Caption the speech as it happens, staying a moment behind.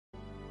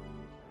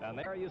And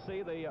there you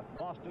see the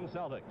Boston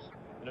Celtics.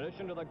 In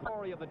addition to the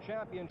glory of the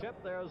championship,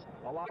 there's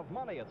a lot of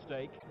money at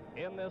stake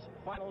in this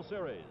final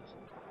series.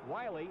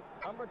 Wiley,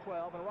 number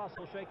 12, and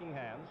Russell shaking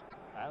hands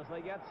as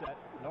they get set.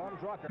 Norm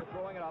Drucker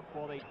throwing it up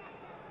for the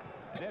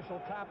initial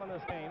tap in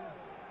this game.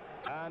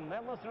 And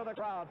then listen to the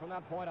crowd from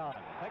that point on.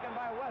 Taken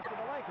by West of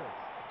the Lakers.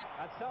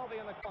 That's Selvey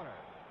in the corner,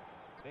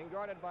 being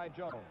guarded by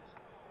Jones.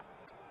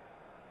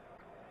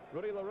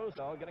 Rudy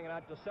LaRusso getting it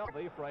out to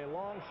Selvey for a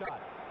long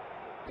shot.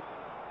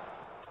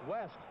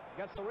 West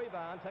gets the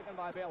rebound, taken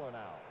by Baylor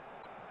now.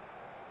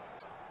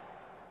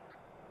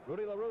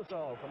 Rudy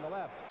LaRusso from the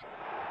left.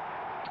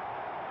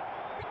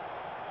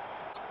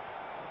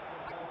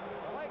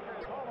 The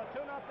Lakers hold a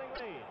 2-0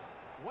 lead.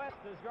 West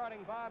is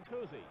guarding Bob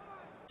Cousy.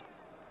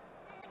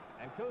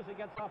 And Cousy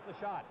gets off the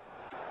shot.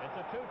 It's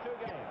a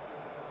 2-2 game.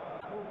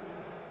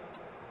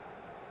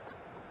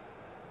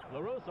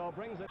 LaRusso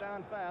brings it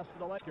down fast for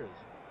the Lakers.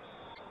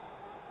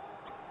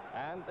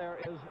 And there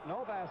is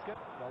no basket,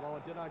 although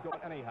it did not go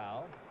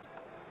anyhow,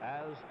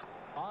 as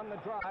on the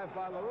drive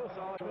by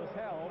LaRusso, it was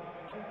held.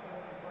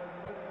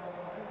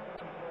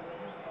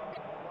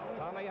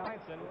 Tommy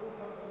Heinsohn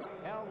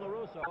held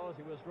LaRusso as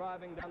he was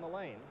driving down the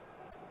lane.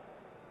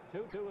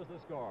 2-2 is the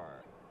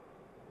score.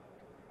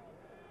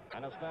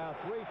 And it's now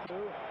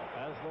 3-2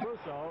 as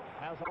LaRusso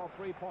has all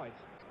 3 points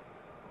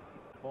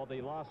for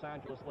the Los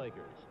Angeles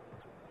Lakers.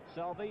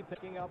 Selvey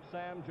picking up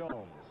Sam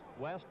Jones.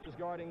 West is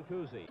guarding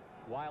Cousy.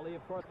 Wiley,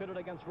 of course, pitted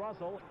against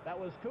Russell. That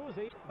was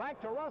Cousy. Back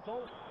to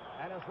Russell.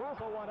 And as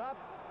Russell went up,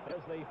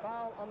 there's the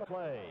foul on the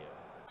play.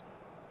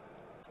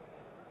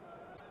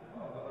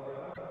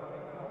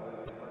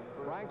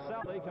 Frank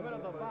Selvey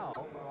committed the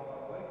foul.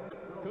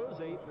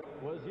 Cousy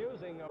was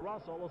using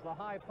Russell as the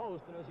high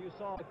post, and as you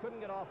saw, he couldn't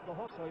get off the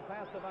hook, so he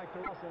passed it back to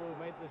Russell, who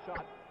made the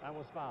shot and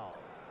was fouled.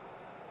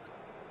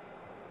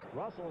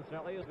 Russell,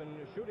 incidentally, has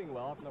been shooting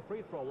well from the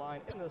free throw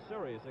line in this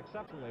series,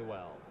 exceptionally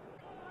well.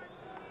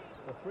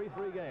 It's a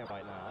 3-3 game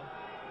right now.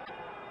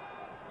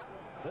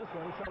 This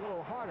one's a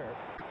little harder.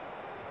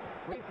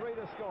 3-3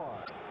 to score.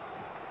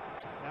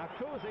 Now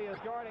Cousy is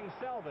guarding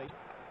Selvey.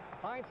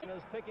 Heinsohn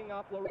is picking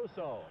up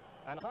LaRusso.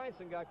 And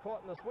Heinsohn got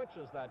caught in the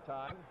switches that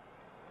time.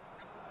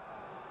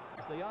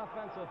 It's the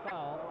offensive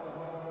foul.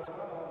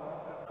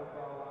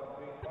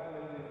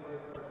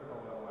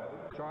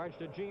 Charge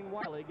to Gene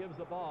Wiley gives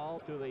the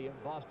ball to the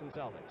Boston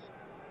Celtics.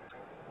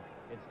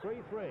 It's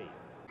 3-3.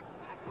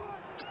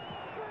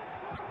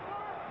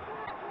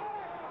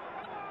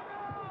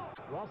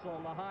 Russell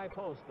in the high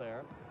post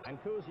there, and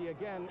Cousy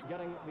again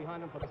getting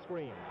behind him for the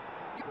screen.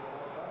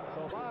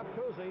 So Bob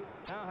Cousy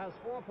now has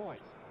 4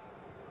 points,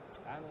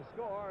 and the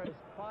score is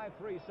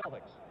 5-3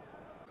 Celtics.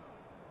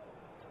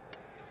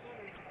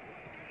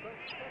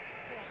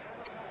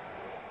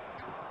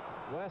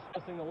 West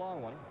missing the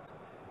long one.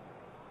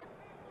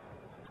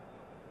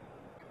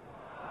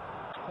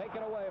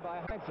 Taken away by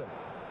Heinsohn.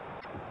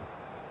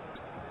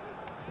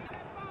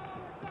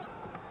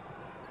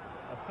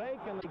 A fake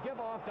and the give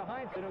off to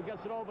Heinsohn, who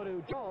gets it over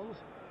to Jones.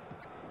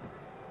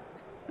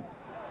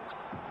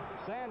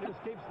 Sanders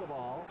keeps the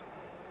ball.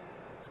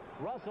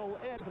 Russell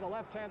in for the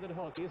left-handed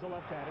hook. He's a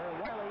left-hander.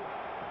 Wiley,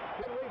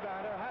 good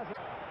rebounder, has it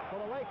for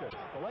the Lakers.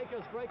 The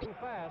Lakers breaking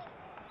fast.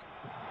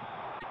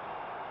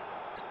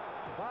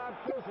 Bob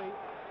Cousy.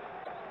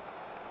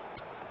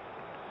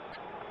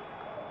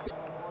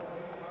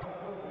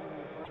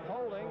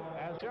 Holding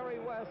as Jerry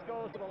West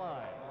goes to the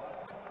line.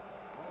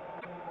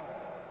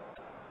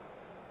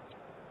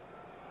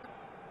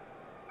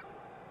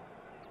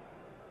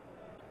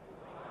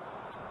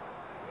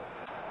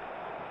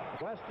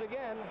 West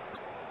again.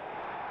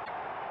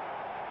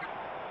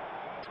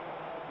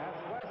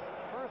 That's West's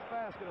first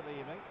basket of the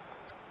evening.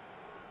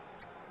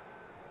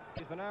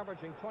 He's been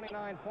averaging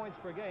 29 points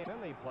per game in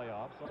the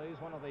playoffs, so he's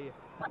one of the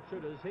top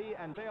shooters. He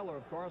and Baylor,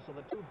 of course, are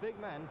the two big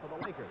men for the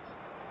Lakers.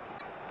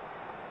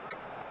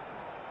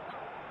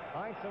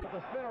 Heinsohn with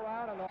the spin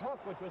around and the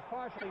hook, which was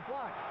partially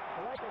blocked.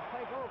 The Lakers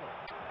take over.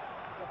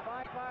 It's a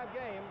 5-5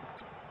 game.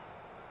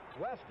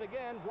 West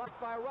again, blocked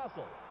by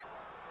Russell.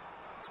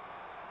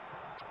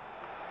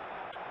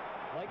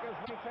 Lakers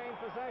maintain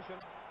possession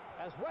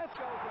as West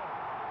goes in.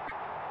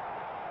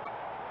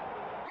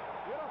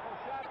 Beautiful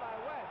shot by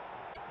West.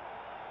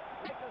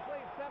 Lakers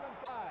lead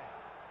 7-5.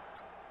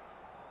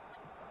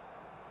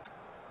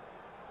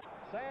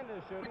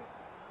 Sanders shooting.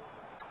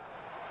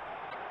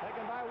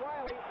 Taken by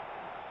Wiley.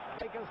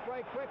 Lakers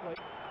break quickly.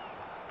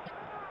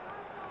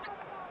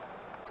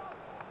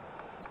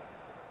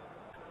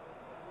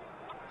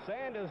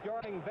 Sanders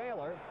guarding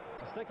Baylor.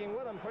 Sticking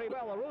with him pretty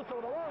well. LaRusso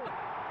with a long.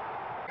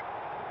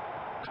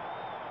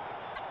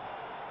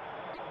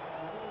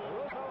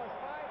 LaRusso has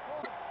 5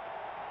 points.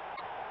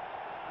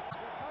 The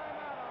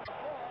timeout on the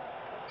floor.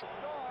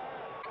 Score.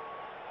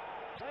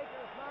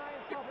 Lakers 9,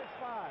 Celtics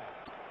 5.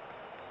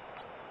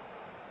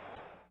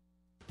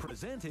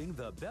 Presenting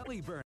the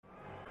Belly Burner.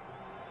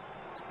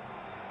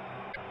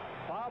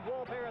 Bob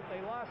Wolf here at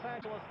the Los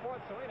Angeles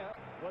Sports Arena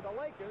with the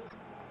Lakers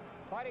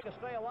fighting to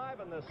stay alive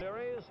in this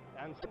series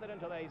and send it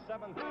into the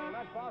 7th game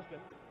at Boston.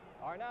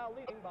 are now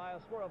leading by a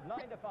score of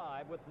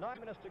 9-5 with 9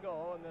 minutes to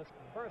go in this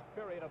first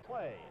period of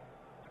play.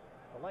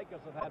 The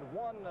Lakers have had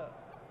one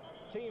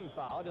team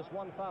foul, just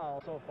one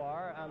foul so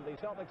far, and the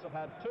Celtics have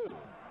had 2.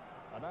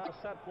 And now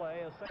set play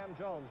as Sam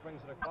Jones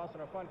brings it across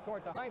in the front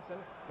court to Heinsohn,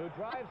 who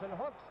drives and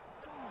hooks,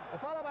 and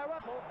followed by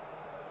Russell.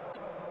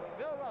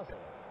 Bill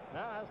Russell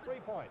now has 3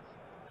 points.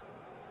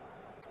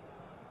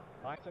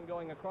 Heinsohn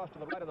going across to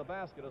the right of the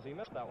basket as he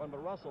missed that one,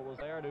 but Russell was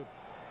there to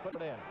put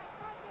it in.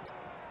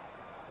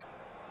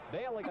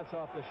 Bailey gets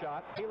off the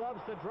shot. He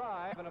loves to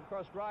drive, and of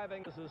course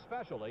driving is his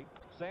specialty.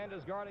 Sand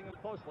is guarding him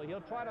closely.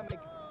 He'll try to make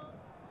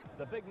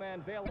the big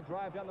man Bailey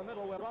drive down the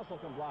middle where Russell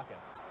can block it.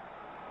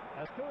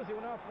 As Cousy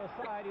went off from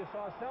the side, you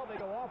saw Selby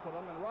go off with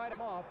him and ride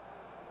him off,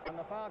 and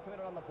the foul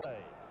committed on the play.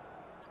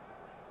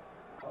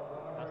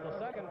 That's the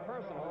second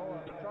personal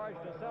charge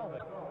to Selby.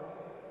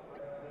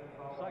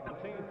 Second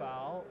team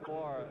foul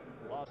for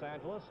Los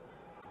Angeles.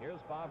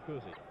 Here's Bob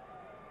Cousy.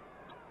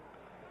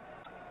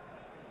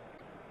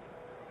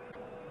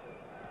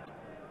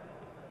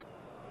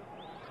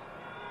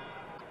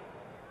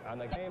 And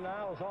the game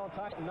now is all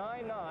tied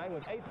 9-9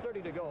 with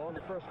 8:30 to go in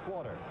the first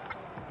quarter.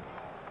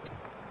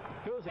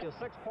 Cousy has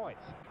 6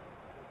 points.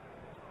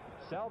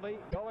 Selby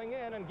going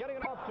in and getting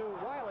it off to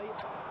Wiley.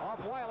 Off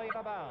Wiley out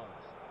of bounds.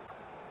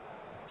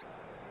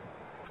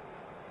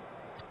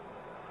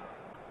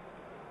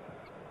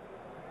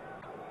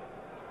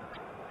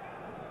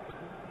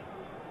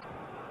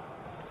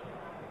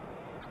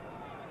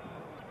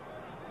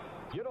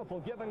 Beautiful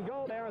give and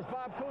go there as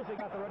Bob Cousy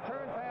got the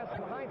return pass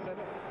from Heinsohn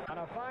on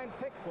a fine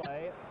pick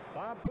play.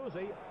 Bob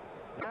Cousy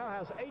now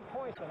has 8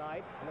 points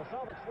tonight, and the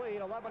Celtics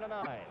lead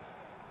 11-9.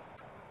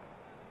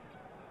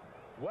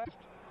 West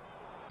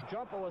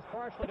jumper was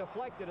partially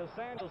deflected as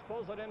Sanders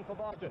pulls it in for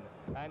Boston.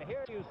 And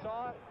here you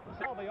saw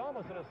Selby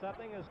almost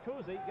intercepting as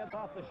Cousy gets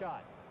off the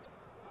shot.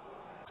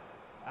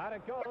 Out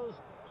it goes.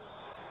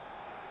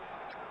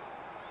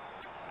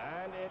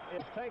 And it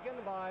is taken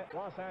by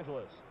Los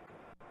Angeles.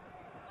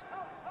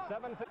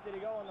 7:50 to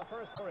go in the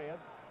first period.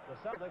 The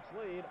Celtics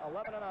lead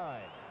 11-9.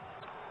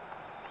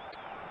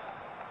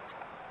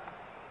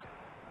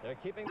 They're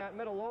keeping that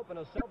middle open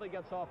as Selby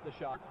gets off the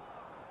shot.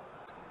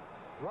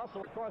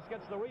 Russell, of course,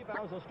 gets the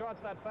rebounds and starts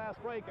that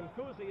fast break, and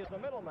Cousy is the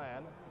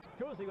middleman.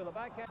 Cousy with a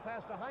backhand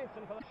pass to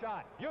Heinsohn for the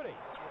shot. Beauty.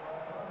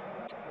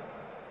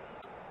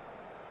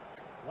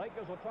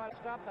 Lakers will try to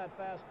stop that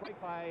fast break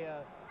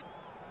by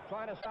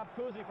trying to stop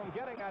Cousy from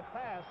getting that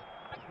pass.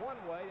 That's one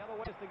way. The other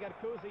way is to get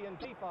Cousy in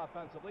deep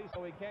offensively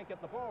so he can't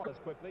get the ball as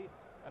quickly.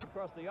 And, of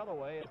course, the other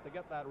way is to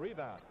get that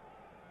rebound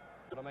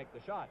to make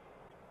the shot.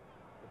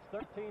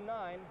 It's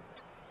 13-9.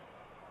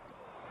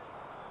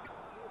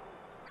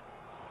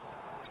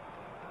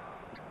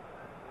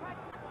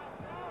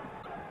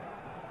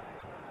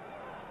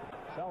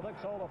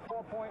 Celtics hold a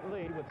 4-point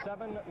lead with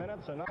 7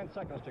 minutes and 9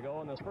 seconds to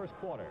go in this first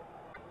quarter.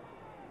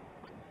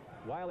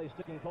 Wiley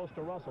sticking close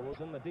to Russell, who's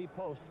in the deep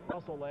post.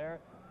 Russell there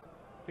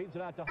feeds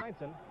it out to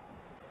Heinsohn.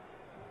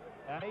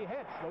 And he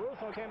hits.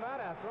 LaRusso came out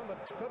after him,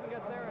 but couldn't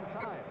get there in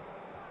time.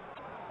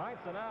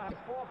 Heinsohn now has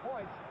 4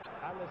 points,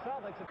 and the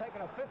Celtics have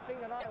taken a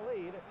 15-9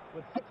 lead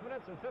with 6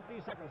 minutes and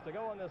 50 seconds to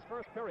go in this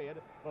first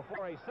period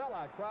before a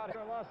sellout crowd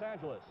here in Los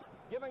Angeles.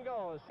 Give and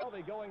go as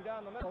Selby going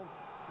down the middle.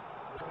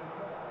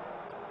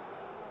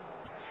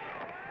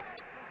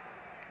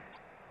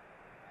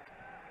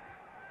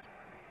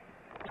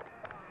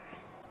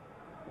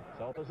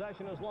 So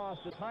possession is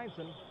lost as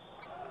Heinsohn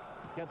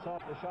gets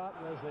off the shot,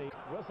 and there's the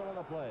whistle on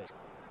the play.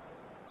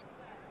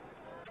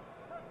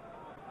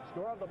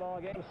 Score of the ball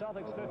game,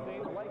 Celtics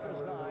 15,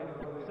 Lakers 9.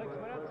 6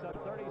 minutes and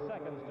 30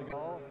 seconds to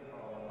go.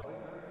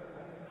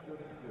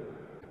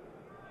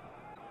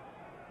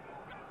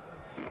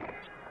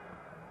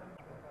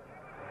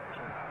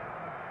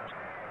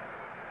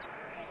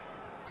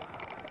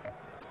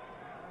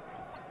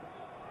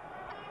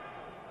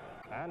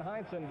 And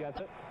Heinsohn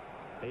gets it.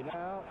 He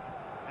now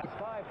has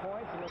 5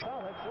 points, and the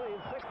Celtics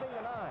lead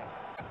 16-9.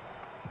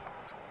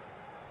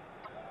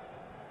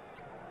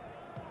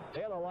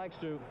 Taylor likes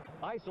to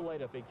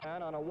isolate if he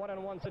can on a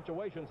one-on-one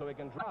situation so he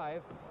can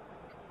drive.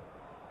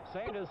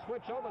 Sanders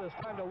switch over this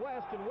time to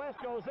West, and West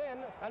goes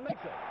in and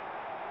makes it.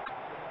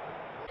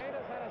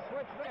 Sanders had a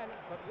switch then,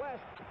 but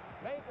West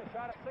made the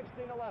shot at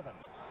 16-11.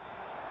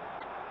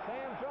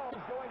 Sam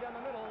Jones going down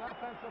the middle, an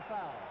offensive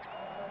foul.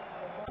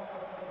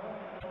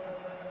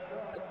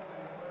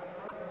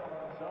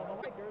 So the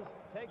Lakers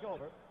take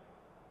over.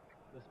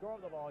 The score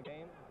of the ball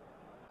game,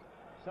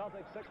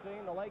 Celtics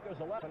 16, the Lakers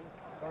 11.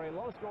 Very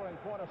low-scoring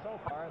quarter so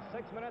far.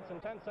 6 minutes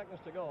and 10 seconds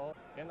to go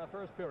in the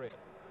first period.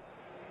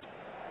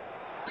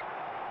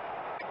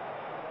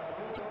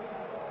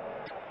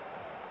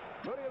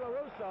 Rudy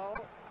LaRusso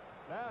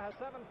now has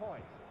 7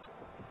 points.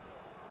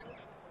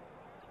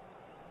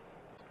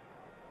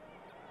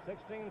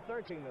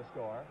 16-13 the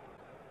score.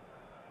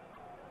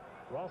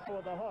 Russell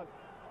with the hook.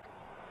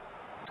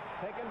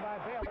 Taken by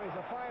Baylor. He's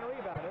a fine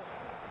rebounder.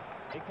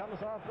 He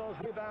comes off those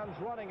rebounds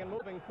running and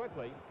moving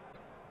quickly.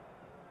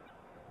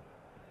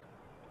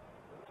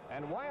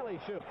 And Wiley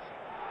shoots.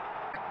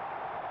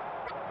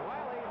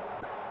 Wiley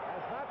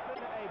has not been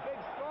a big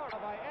score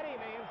by any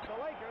means for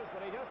the Lakers,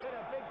 but he just hit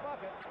a big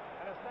bucket.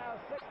 And it's now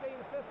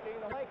 16-15.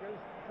 The Lakers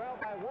trail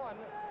by 1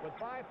 with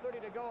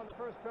 5:30 to go in the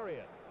first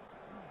period.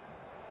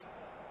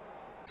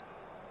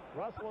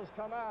 Russell has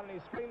come out and he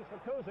screams for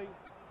Cousy.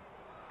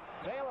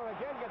 Baylor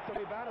again gets the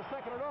rebound, a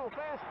second in a row.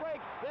 Fast break.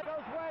 There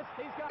goes West.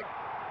 He's got it.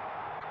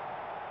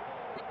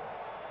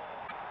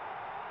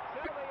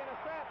 Selby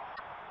intercepts.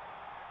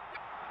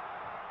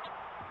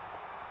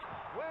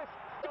 West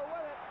still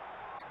with it.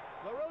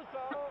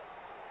 LaRusso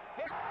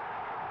hits.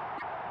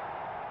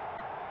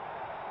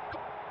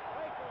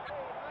 Lakers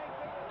lead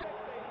 19-16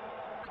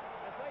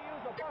 as they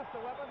use a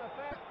Buster weapon, the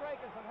fast break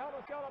and some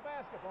helmet skelter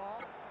basketball.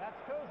 That's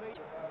Cousy.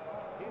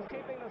 He's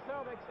keeping the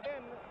Celtics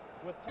in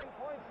with 10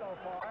 points so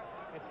far.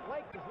 It's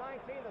Lakers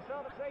 19, the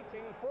Celtics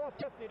 18,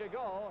 4:50 to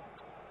go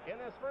in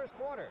this first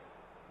quarter.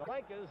 The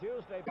Lakers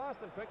used a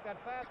Boston trick, that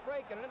fast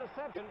break and an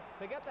interception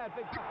to get that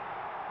big bucket.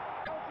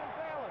 Elgin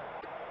Baylor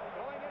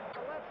going into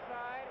the left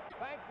side,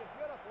 banked it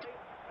beautifully,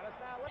 and it's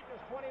now Lakers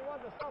 21,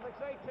 the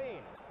Celtics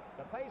 18.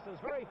 The pace is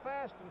very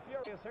fast and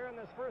furious here in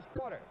this first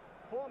quarter.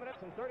 4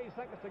 minutes and 30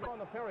 seconds to go in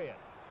the period.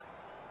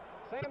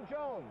 Sam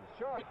Jones,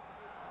 short,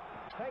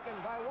 taken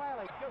by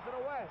Wiley, gives it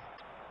to West.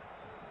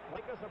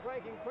 Lakers are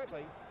breaking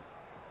quickly.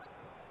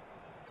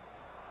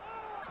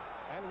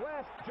 And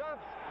West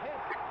jumps,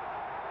 hits.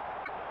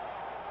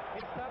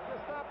 He's tough to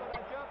stop with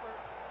that jumper.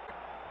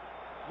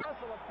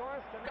 Russell, of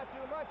course, cannot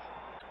do much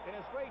in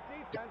his great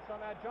defense on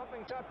that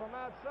jumping shot from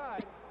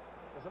outside.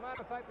 As a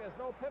matter of fact, there's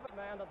no pivot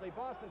man that the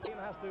Boston team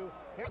has to.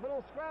 Here's a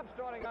little scrap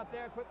starting out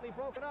there, quickly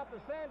broken up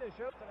as Sanders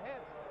shoots and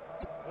hits.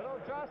 Little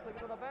jostling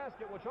into the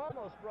basket, which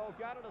almost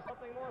broke out into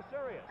something more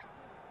serious.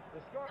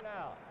 The score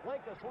now,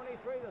 Lakers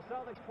 23, the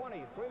Celtics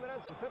 20. 3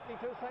 minutes and 52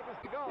 seconds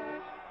to go.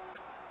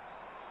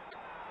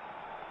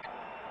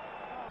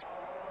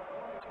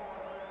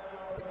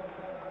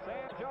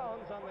 Sam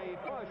Jones on the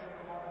push.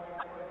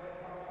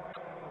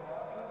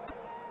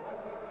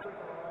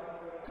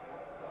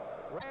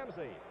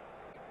 Ramsey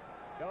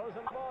goes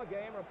in the ball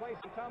game,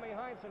 replacing Tommy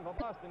Heinsohn for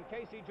Boston.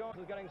 Casey Jones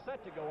is getting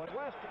set to go at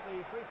West at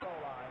the free throw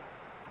line.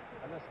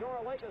 And the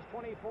score, Lakers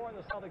 24 and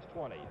the Celtics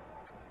 20.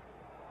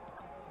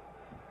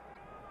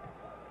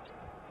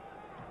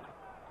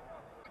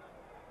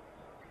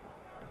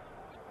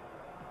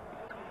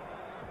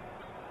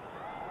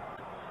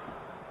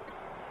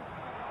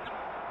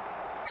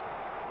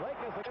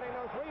 Lakers are getting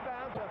those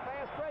rebounds. A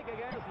fast break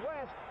against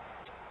West.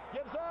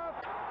 Gives off.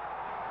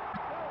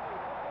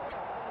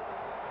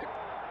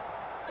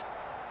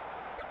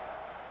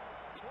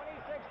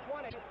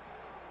 26-20 in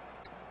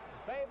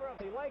favor of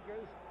the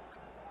Lakers.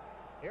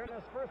 Here in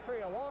this first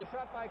period, a long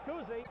shot by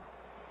Cousy.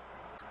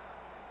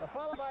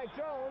 Followed by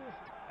Jones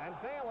and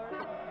Baylor.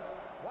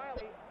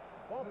 Wiley,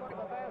 both under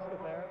the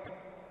basket there.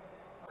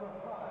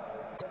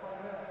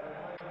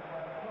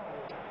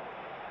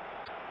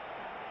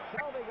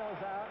 Selby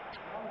goes out.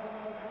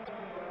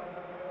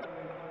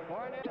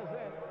 Barnett is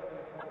in.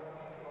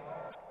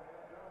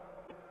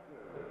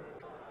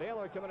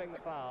 Baylor committing the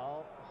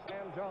foul.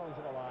 Sam Jones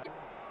in the line.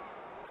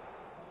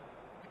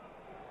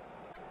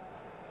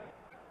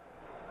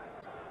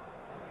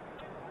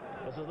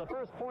 This is the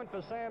first point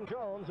for Sam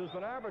Jones, who's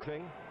been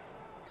averaging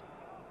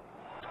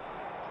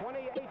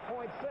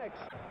 28.6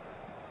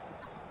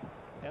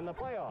 in the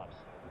playoffs.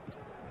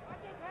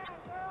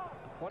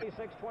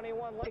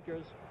 26-21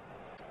 Lakers.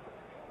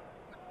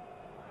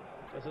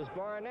 This is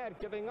Barnett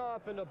giving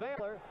off into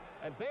Baylor,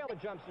 and Baylor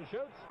jumps and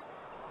shoots.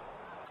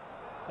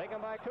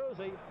 Taken by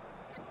Cousy.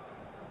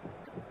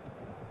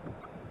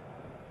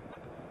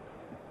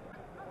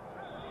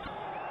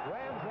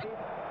 Ramsey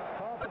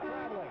called for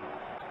traveling.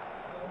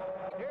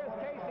 Here's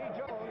Casey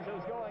Jones,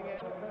 who's going in.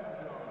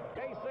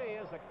 Casey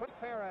is a quick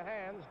pair of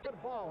hands,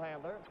 good ball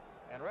handler.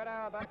 And Red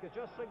Auerbach has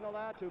just signaled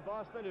out to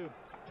Boston to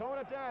tone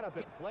it down a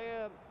bit.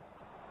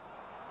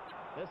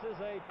 This is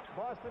a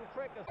Boston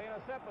trick as they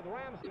intercept with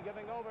Ramsey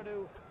giving over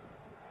to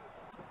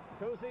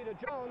Cousy to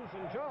Jones.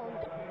 And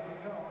Jones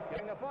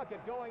getting a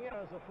bucket going in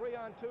as a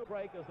 3-on-2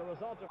 break as the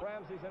result of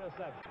Ramsey's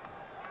interception.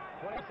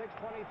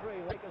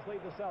 26-23, Lakers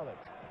lead the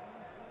Celtics.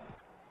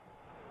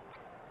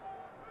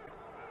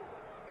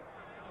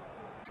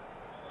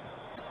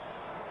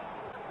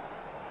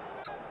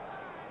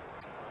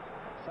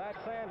 Zach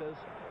Sanders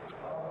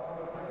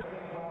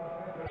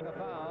getting a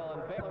foul,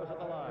 and Baylor's at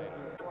the line.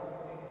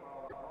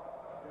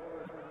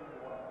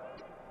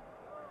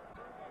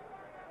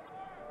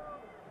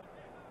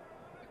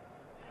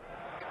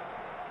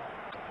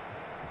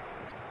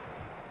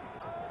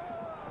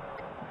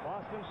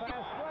 Boston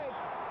fast break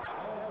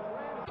as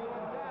Ramsey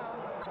went down.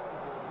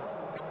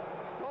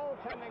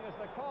 Goaltending is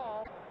the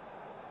call.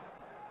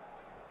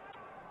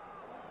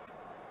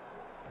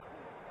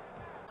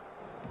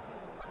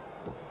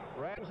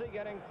 Ramsey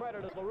getting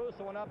credit as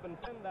LaRusso went up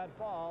and pinned that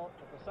ball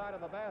at the side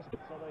of the basket.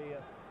 So the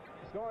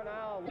score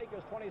now,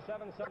 Lakers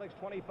 27, Celtics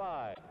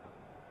 25.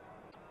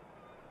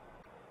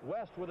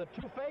 West with the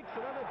two fakes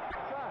and then a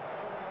shot.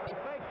 He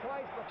faked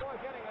twice before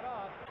getting it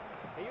off.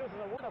 He uses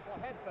a wonderful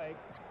head fake.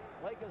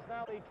 Lakers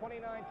now lead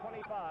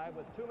 29-25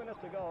 with 2 minutes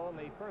to go in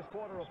the first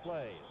quarter of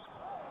play.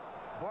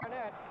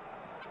 Barnett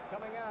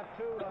coming out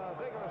too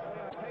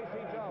vigorously on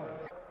Casey Jones.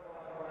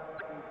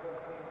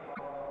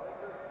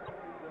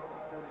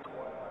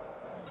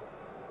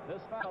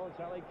 This foul,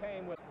 Sally,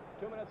 came with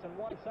 2 minutes and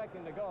 1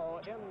 second to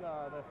go in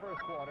the first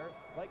quarter.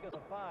 Lakers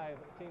have 5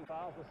 team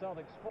fouls, the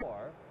Celtics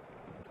 4.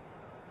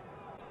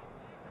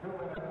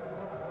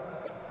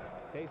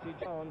 Casey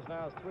Jones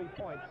now has 3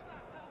 points.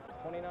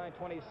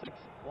 29-26,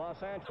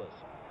 Los Angeles.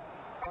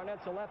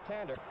 Barnett's a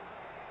left-hander.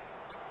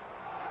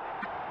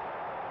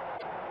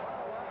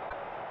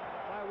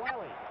 By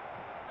Wiley.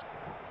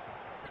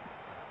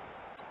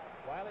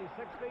 Wiley's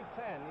 6 feet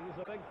 10. He's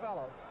a big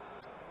fellow.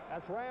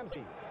 That's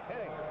Ramsey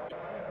hitting.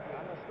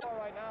 On the score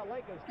right now,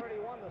 Lakers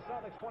 31, the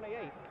Celtics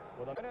 28,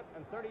 with 1 minute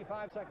and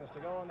 35 seconds to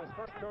go in this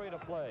first period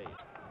of play.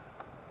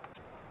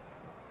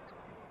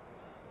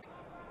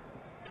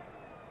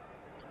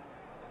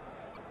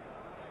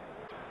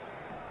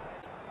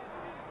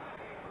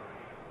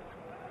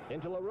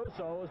 Into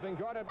LaRusso, has been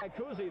guarded by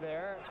Cousy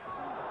there.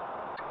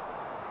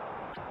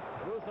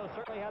 LaRusso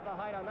certainly had the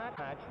height on that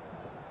match.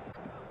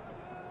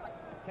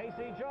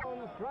 Casey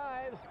Jones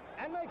drives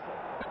and makes it.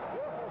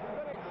 Beautiful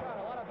spinning shot,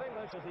 a lot of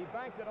English as he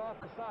banked it off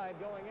the side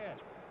going in.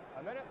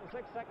 1 minute and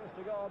 6 seconds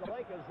to go. The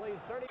Lakers lead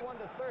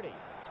 31-30.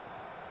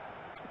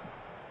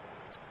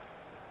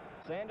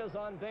 Sanders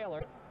on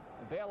Baylor.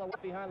 Baylor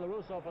went behind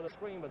LaRusso for the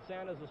screen, but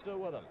Sanders is still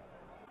with him.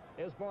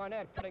 Here's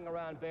Barnett cutting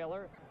around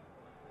Baylor.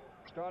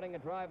 Starting a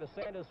drive as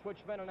Sanders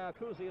switched men, and now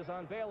Cousy is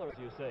on Baylor, as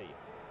you see.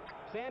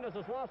 Sanders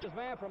has lost his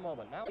man for a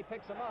moment. Now he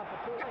picks him up,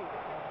 but too late.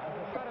 As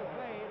the shot is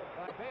made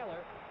by Baylor.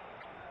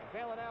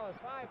 Baylor now has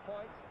 5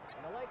 points,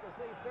 and the Lakers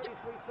lead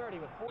 33-30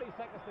 with 40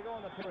 seconds to go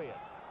in the period.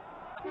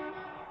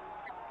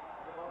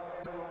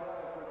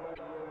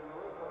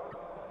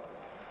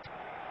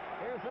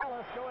 Here's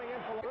Ellis going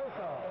in for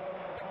LaRusso.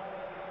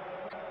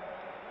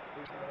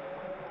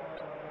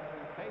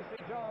 Casey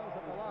Jones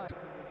at the line.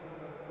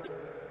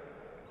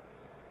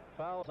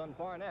 Fouls on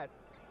Barnett.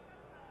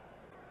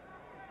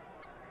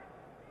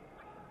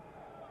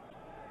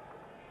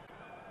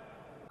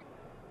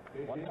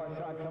 One more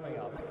shot coming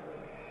up.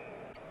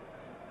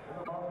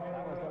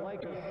 That was the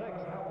Lakers'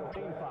 6th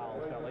team foul,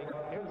 Shelley.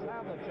 Here's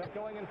Havlicek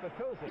going in for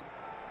Cousy,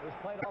 who's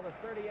played all the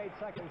 38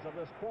 seconds of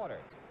this quarter.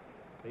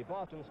 The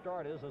Boston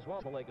starters, as well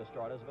as the Lakers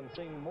starters, have been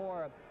seeing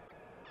more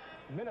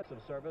minutes of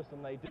service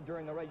than they did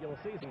during the regular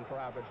season per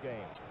average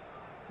game.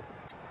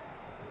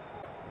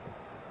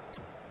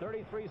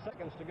 33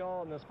 seconds to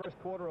go in this first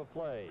quarter of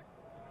play.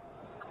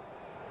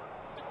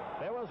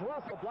 There was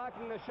Russell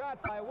blocking the shot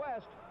by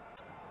West.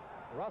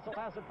 Russell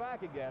has it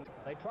back again.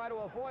 They try to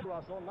avoid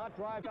Russell, not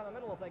drive down the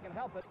middle if they can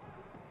help it.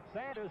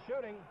 Sanders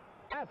shooting,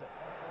 has it.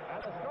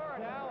 And the score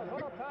now is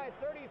all tied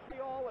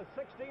 33-all with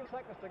 16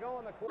 seconds to go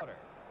in the quarter.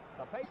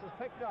 The pace has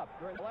picked up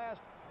during the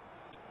last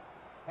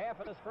half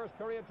of this first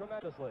period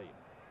tremendously.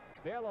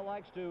 Baylor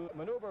likes to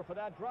maneuver for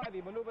that drive.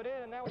 He maneuvered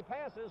in, and now he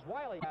passes.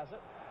 Wiley has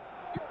it.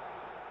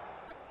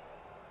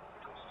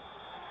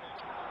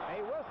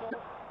 A whistle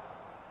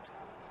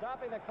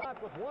stopping the clock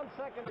with 1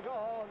 second to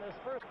go in this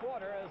first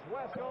quarter as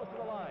West goes to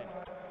the line.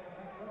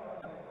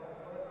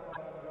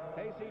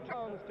 Casey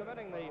Jones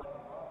committing the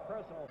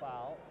personal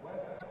foul.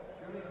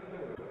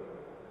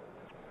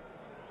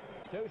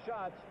 2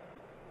 shots.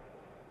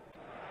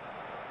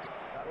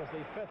 That was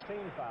the 5th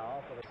team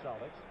foul for the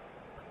Celtics.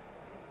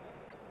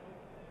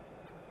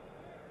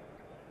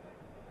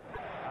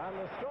 On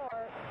the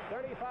score,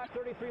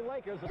 35-33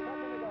 Lakers, a second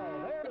to go.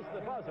 There's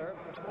the buzzer.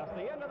 That's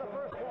the end of the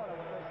first quarter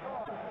with the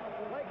score.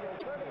 Lakers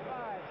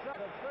 35,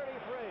 Celtics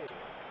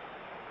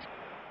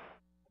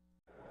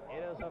 33.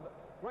 It is of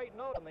great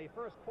note in the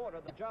first quarter,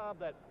 the job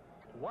that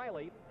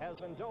Wiley has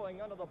been doing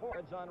under the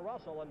boards on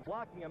Russell and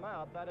blocking him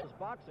out. That is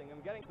boxing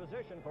him, getting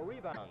position for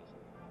rebounds.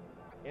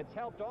 It's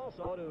helped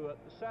also to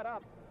set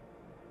up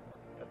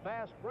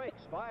fast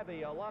breaks by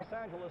the Los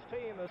Angeles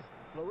team as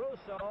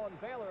LaRusso and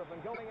Baylor have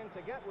been going in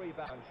to get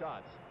rebound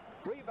shots.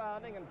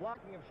 Rebounding and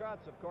blocking of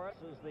shots, of course,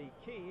 is the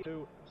key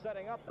to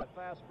setting up that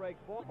fast break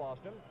for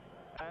Boston.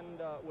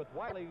 And with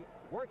Wiley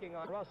working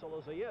on Russell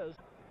as he is,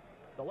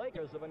 the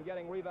Lakers have been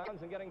getting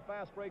rebounds and getting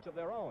fast breaks of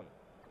their own.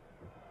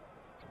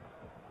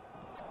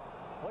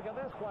 Look at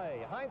this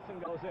play.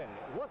 Heinsohn goes in.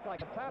 It looked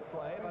like a tap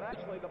play, but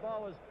actually the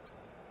ball was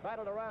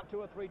battled around 2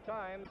 or 3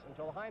 times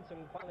until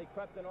Heinsohn finally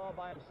crept in all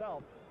by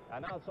himself.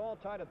 And now it's all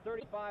tied at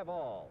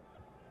 35-all.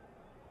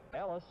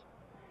 Ellis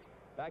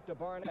back to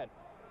Barnett.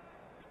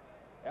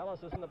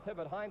 Ellis is in the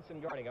pivot.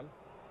 Heinsohn guarding him.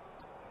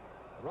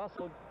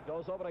 Russell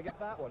goes over to get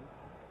that one.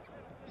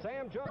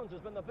 Sam Jones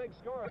has been the big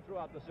scorer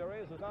throughout the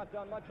series. Has not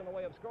done much in the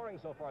way of scoring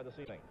so far this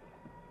evening.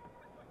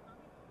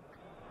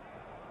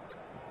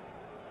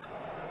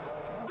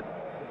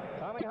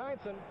 Tommy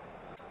Heinsohn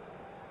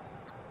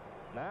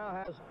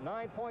now has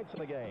 9 points in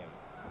the game.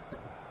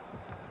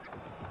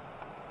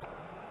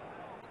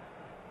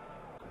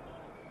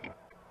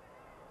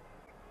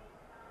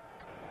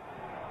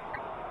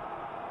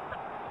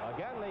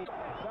 Again, the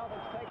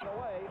Celtics taken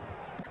away.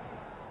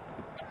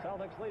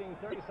 Celtics leading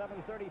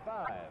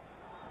 37-35.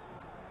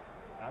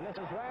 And this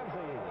is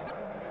Ramsey.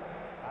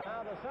 And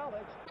now the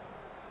Celtics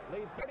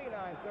lead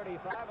 39-35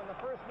 in the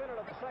first minute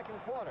of the second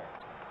quarter.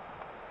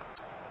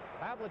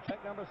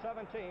 Havlicek, number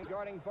 17,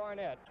 guarding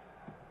Barnett.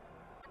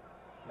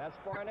 And that's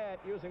Barnett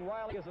using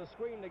Wiley as a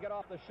screen to get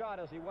off the shot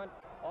as he went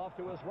off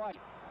to his right.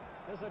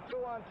 This is a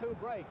 2-on-2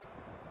 break.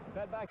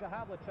 Fed back to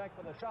Havlicek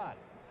for the shot.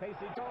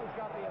 Casey Jones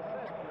got the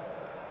assist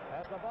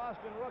as the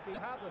Boston rookie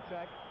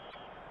Havlicek,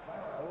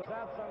 who was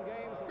out some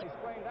games with a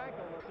sprained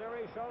ankle in the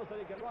series, shows that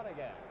he can run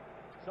again.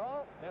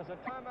 So there's a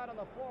timeout on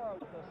the floor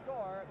with the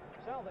score,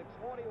 Celtics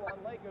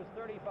 41, Lakers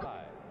 35.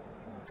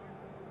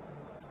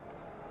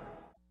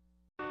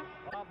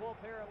 Bob Wolf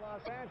here in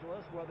Los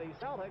Angeles, where the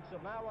Celtics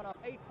have now run up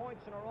 8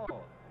 points in a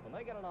row. When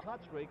they get on a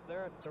hot streak,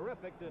 they're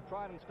terrific to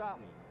try and stop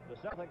them. The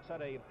Celtics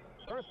had a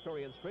first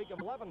period streak of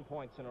 11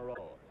 points in a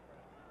row.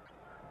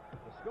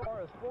 The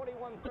score is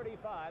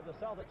 41-35. The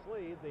Celtics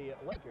lead the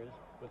Lakers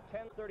with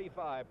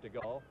 10:35 to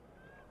go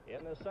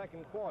in the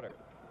second quarter.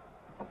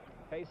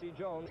 Casey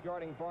Jones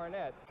guarding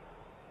Barnett.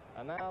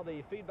 And now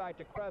the feedback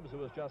to Krebs,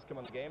 who has just come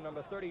in the game.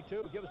 Number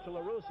 32 gives to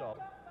LaRusso.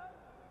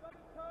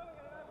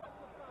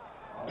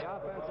 The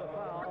offensive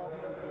foul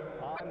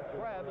on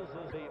Krebs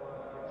as he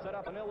set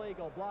up an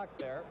illegal block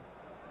there.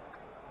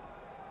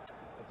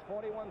 It's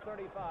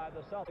 41-35.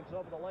 The Celtics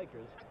over the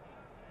Lakers.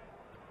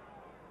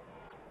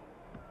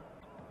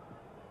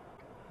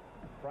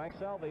 Frank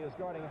Selby is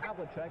guarding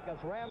Havlicek.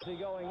 That's Ramsey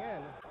going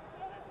in.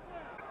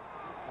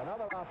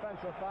 Another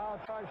offensive foul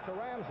charged to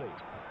Ramsey.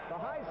 The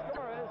high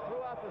scorers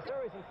throughout the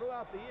series and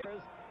throughout the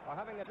years are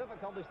having the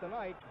difficulties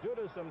tonight due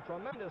to some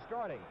tremendous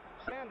guarding.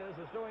 Sanders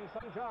is doing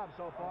some job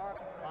so far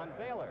on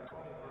Baylor.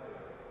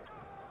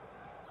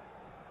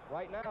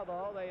 Right now,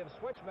 though, they have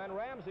switched men.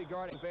 Ramsey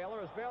guarding Baylor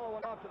as Baylor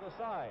went off to the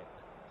side.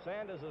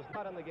 Sanders is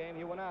not in the game.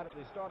 He went out at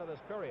the start of this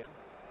period.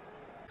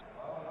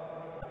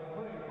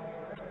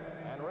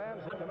 And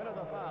Ramsey committed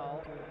the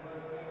foul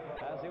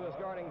as he was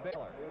guarding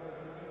Baylor.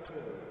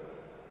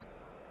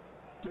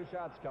 2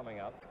 shots coming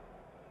up.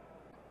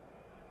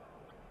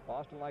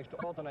 Boston likes to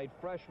alternate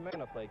fresh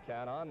men if they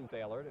can on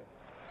Baylor,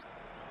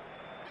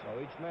 so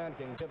each man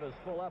can give his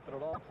full effort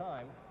at all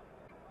time.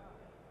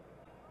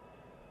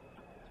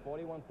 It's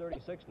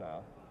 41-36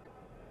 now.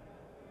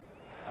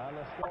 And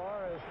the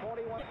score is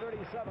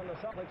 41-37. The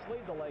Celtics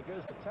lead the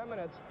Lakers with 10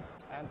 minutes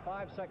and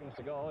 5 seconds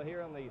to go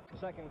here in the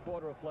second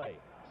quarter of play.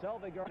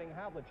 Selby guarding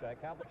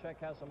Havlicek. Havlicek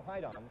has some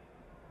height on him.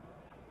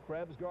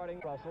 Krebs guarding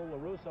Russell.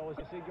 LaRusso, as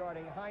you see,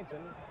 guarding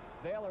Heinzen.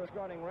 Baylor is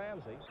guarding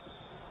Ramsey.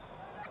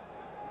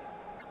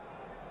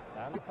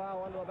 And the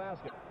foul under the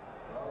basket.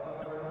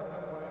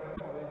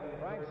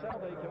 Frank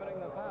Selby committing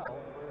the foul.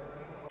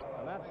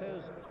 And that's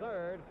his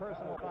third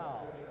personal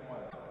foul.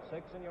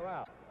 6 and you're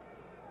out.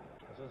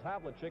 This is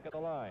Havlicek at the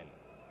line.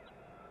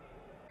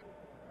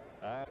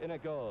 And in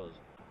it goes.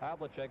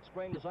 Havlicek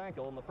sprained his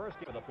ankle in the first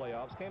game of the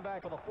playoffs. Came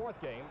back for the fourth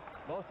game.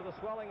 Most of the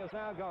swelling is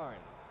now gone.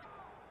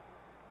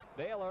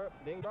 Baylor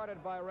being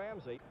guarded by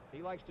Ramsey.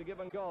 He likes to give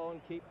and go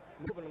and keep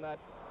moving in that.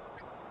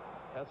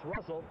 That's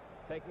Russell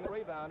taking the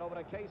rebound over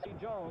to Casey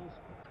Jones.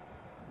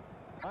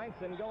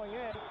 Heinzen going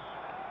in.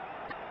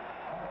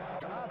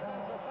 An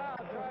offensive foul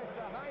charged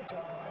to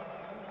Heinzen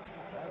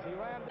as he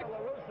ran to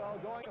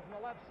LaRusso going from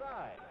the left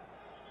side.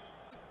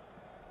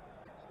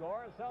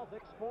 Score,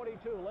 Celtics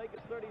 42,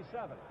 Lakers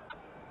 37.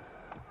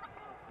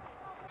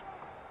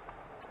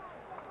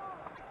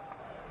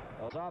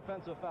 Those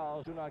offensive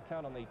fouls do not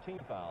count on the team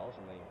fouls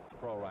in the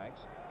pro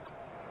ranks.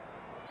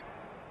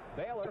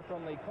 Baylor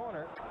from the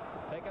corner,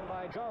 taken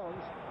by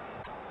Jones.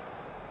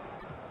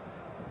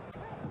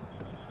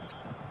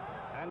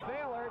 And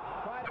Baylor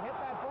tried to hit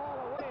that ball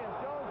away as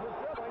Jones was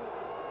dribbling.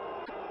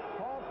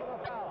 Called for the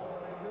foul.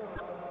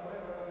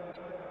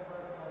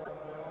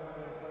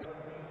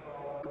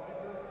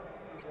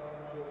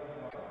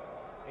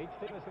 Each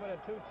team has committed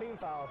 2 team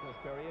fouls in this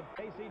period.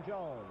 Casey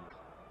Jones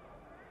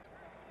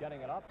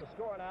getting it up. The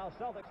score now,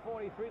 Celtics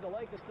 43, the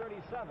Lakers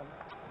 37,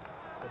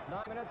 with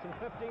 9 minutes and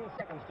 15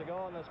 seconds to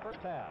go in this first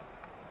half.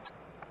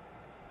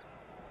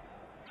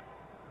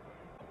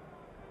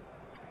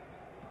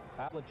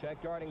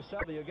 Havlicek guarding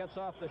Selby, who gets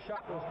off the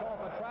shot, was called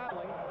for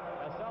traveling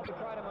as Selby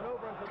tried to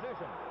maneuver in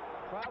position.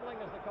 Traveling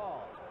is the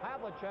call.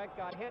 Havlicek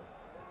got hit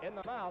in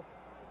the mouth.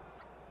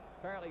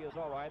 Apparently is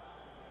all right.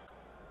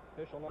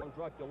 Official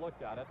non-director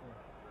looked at it.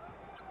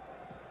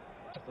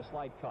 Just a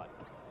slight cut.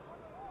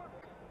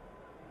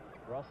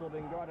 Russell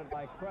being guarded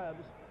by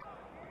Krebs.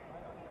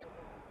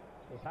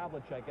 This is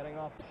Havlicek getting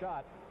off the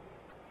shot.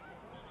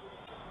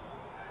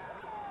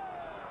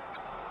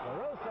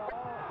 LaRusso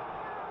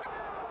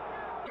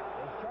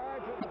is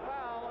charged with the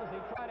foul as he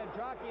tried to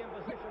jockey in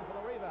position for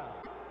the rebound.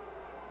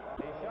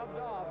 He shoved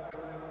off.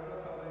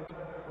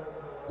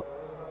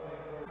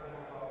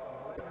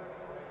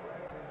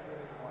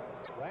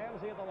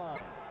 Ramsey at the line.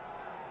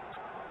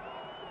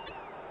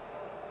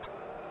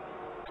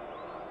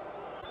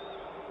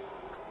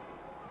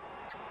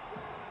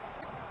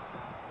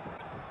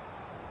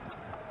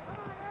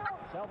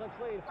 Celtics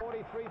lead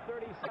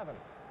 43-37.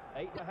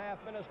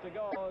 8.5 minutes to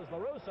go as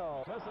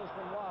LaRusso misses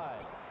from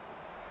wide.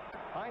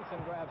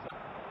 Heinzen grabs it.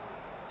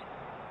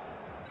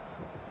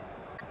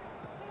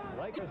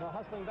 Lakers are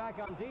hustling back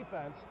on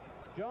defense.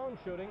 Jones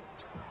shooting.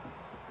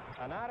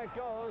 And out it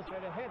goes, and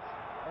it hits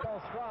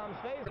Earl Strom.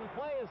 Stays in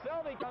play as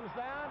Selby comes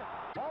down.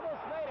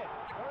 Almost made it.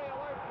 Very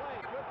alert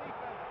play. Good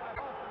defense by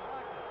Boston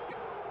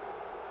Blackman.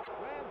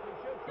 Ramsey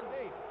shoots from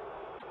deep.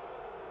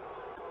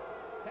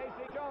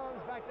 Casey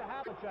Jones back to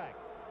Havlicek.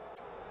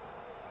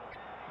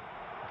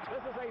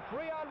 This is a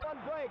 3-on-1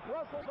 break.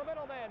 Russell's the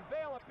middleman.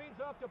 Baylor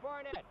feeds off to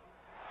Barnett.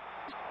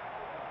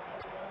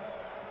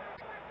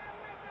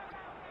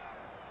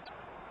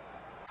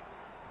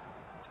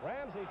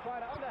 Ramsey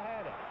tried to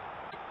underhand it.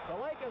 The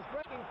Lakers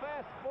breaking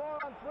fast.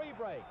 4-on-3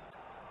 break.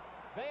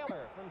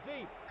 Baylor from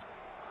deep.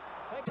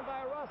 Taken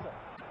by Russell.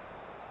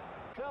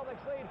 Celtics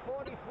lead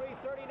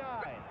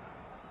 43-39.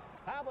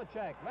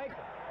 Havlicek makes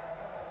it.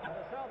 And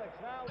the Celtics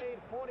now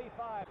lead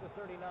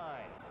 45-39.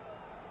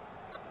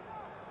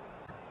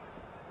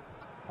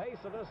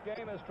 Pace of this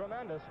game is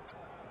tremendous.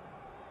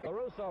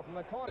 LaRusso from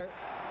the corner.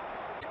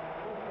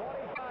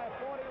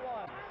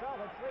 45-41.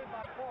 Celtics lead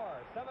by 4.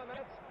 7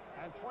 minutes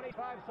and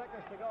 25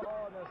 seconds to go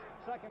in this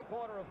second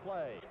quarter of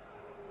play.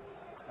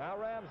 Now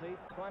Ramsey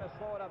trying to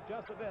slow it up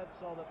just a bit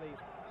so that the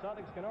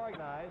Celtics can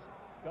organize.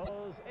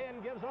 Goes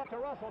in, gives off to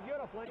Russell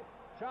beautifully.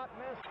 Shot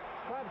missed.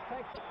 Krebs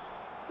takes it.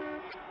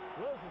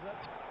 Loses it.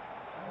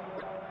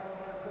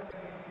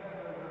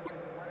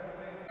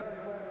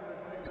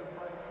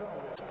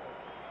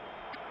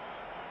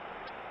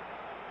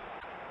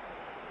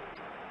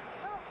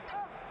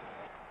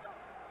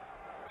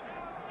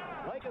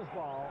 Lakers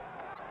ball.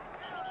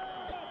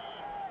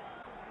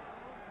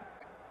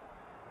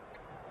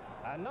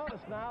 And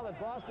notice now that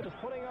Boston is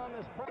putting on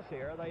this press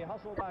here. They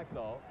hustle back,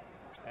 though,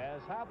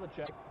 as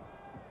Havlicek,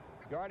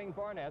 guarding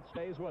Barnett,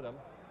 stays with him.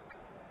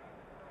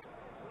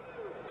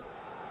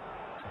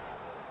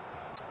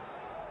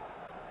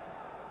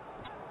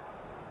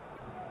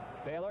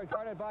 Baylor,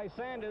 guarded by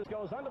Sanders,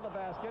 goes under the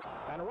basket,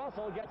 and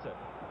Russell gets it.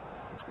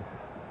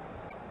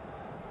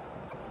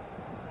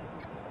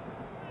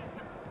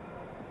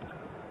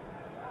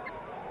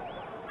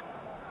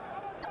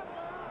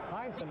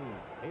 Heinsohn,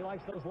 he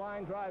likes those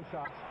line drive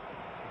shots.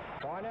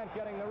 Barnett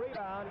getting the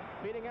rebound,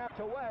 feeding out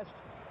to West.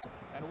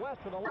 And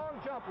West with a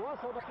long jump.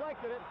 Russell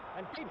deflected it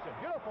and keeps it.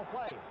 Beautiful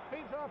play.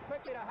 Feeds off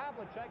quickly to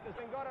Havlicek. Has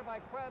been guarded by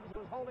Krebs,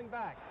 who was holding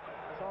back.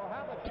 So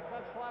Havlicek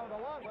lets fly with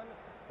a long one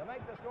to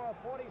make the score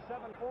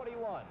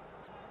 47-41.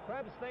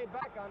 Krebs stayed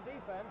back on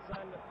defense,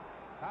 and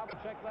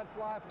Havlicek let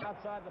fly from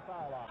outside the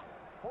foul line.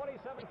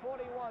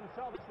 47-41,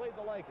 Celtics lead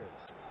the Lakers.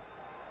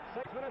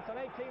 6 minutes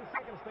and 18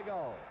 seconds to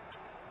go.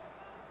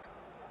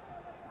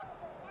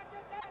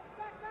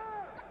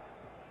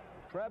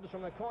 Krebs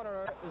from the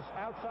corner is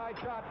outside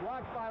shot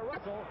blocked by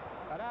Russell,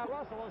 and now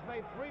Russell has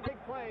made 3 big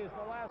plays in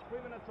the last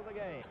 3 minutes of the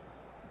game.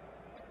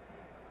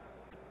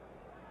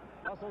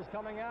 Russell's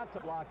coming out to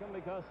block him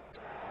because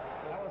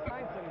that was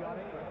Heinsohn got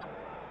him.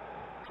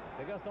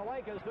 Because the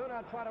Lakers do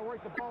not try to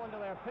work the ball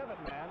into their pivot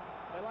man.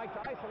 They like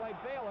to isolate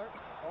Baylor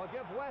or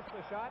give West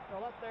a shot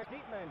or let their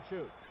deep men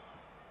shoot.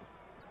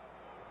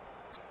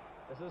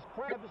 This is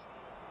Krebs.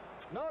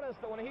 Notice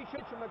that when he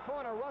shoots from the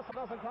corner, Russell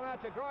doesn't come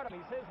out to guard him.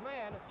 He's his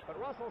man, but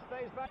Russell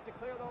stays back to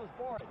clear those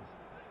boards.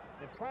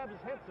 If Krebs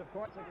hits, of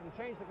course, it can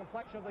change the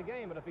complexion of the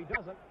game, but if he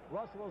doesn't,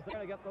 Russell is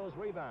there to get those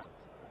rebounds.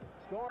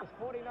 Score is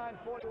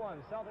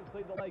 49-41. Celtics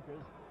lead the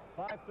Lakers.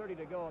 5:30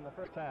 to go in the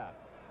first half.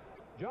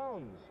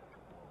 Jones.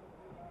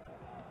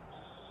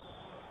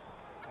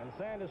 And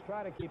Sanders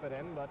tried to keep it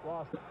in, but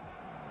lost it.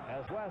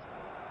 As West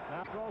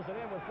now throws it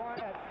in with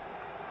Barnett.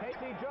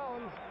 Casey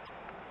Jones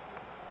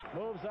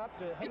moves up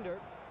to hinder.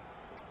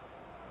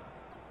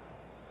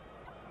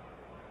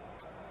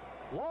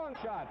 Long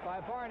shot by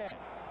Barnett.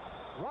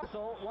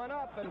 Russell went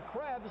up, and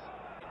Krebs,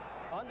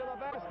 under the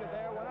basket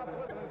there, went up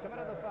with him and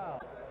committed the foul.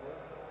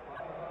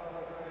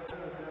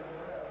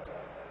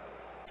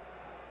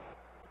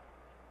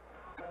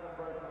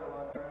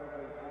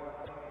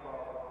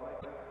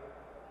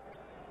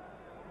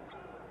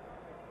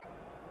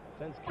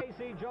 Since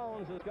Casey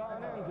Jones has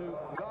gone in to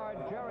guard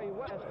Jerry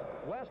West,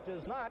 West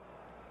has not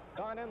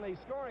gone in the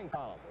scoring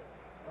column.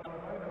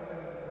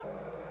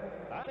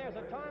 And there's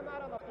a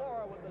timeout on the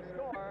floor with the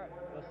score,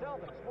 the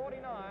Celtics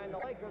 49, the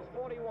Lakers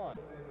 41.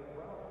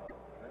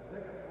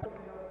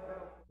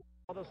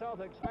 The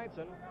Celtics,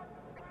 Heinsohn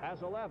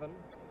has 11.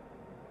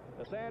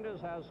 The Sanders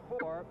has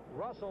 4.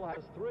 Russell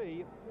has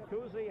 3.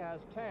 Cousy has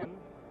 10.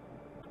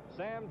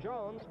 Sam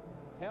Jones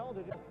held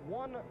at just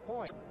 1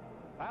 point.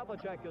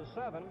 Havlicek is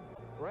 7.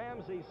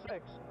 Ramsey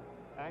 6.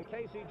 And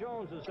Casey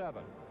Jones is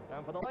 7.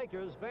 And for the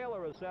Lakers,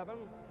 Baylor is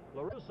 7.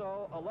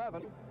 LaRusso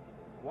 11.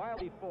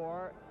 Wiley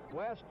 4.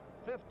 West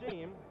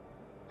 15,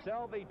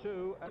 Selby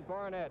 2, and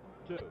Barnett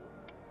 2.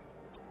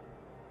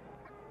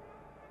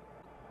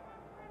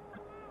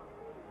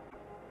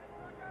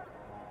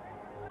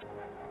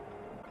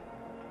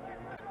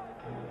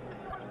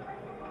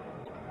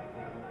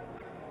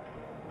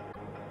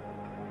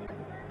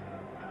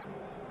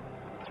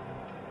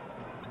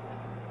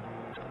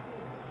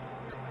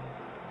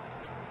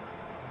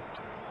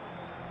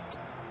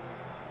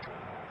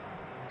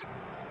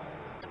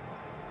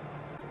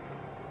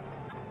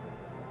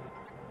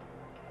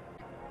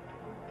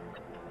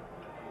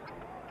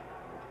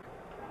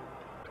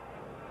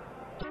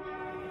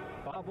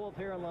 Bob Wolf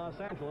here in Los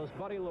Angeles.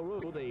 Buddy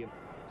LaRue, the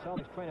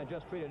Celtics trainer,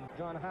 just treated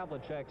John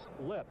Havlicek's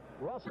lip.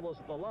 Russell is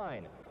at the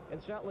line.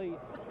 Incidentally,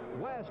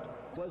 West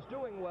was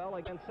doing well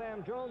against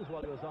Sam Jones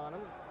while he was on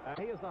him.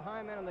 He is the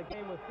high man in the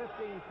game with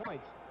 15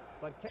 points.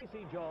 But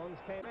Casey Jones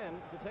came in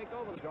to take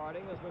over the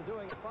guarding, has been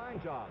doing a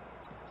fine job.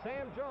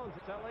 Sam Jones,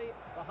 incidentally,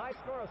 the high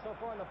scorer so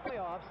far in the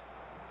playoffs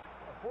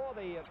for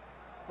the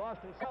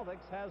Boston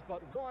Celtics, has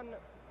but 1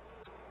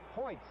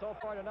 point so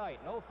far tonight.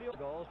 No field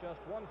goals, just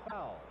 1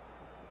 foul.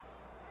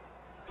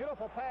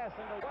 Beautiful pass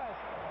into West.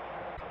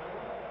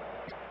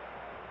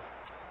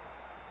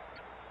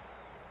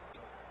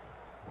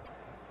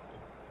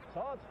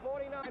 So it's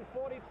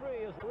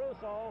 49-43 as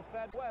Russo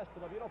fed West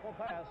with a beautiful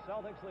pass.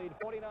 Celtics lead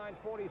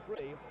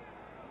 49-43.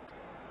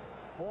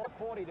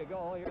 4:40 to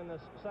go here in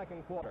this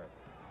second quarter.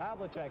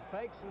 Havlicek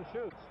fakes and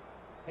shoots.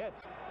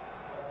 Hits.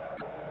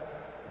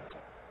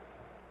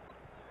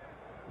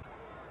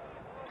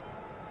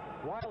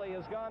 Wiley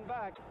has gone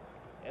back.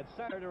 It's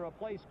center to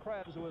replace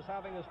Krebs, who is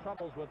having his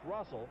troubles with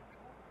Russell.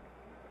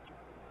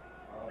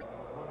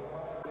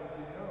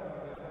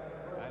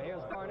 And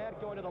here's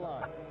Barnett going to the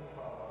line.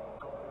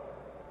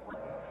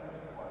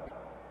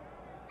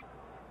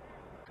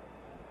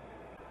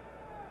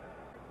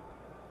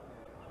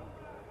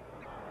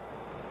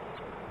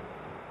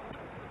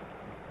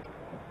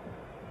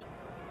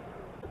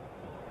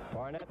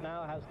 Barnett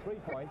now has 3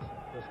 points.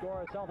 The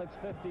score is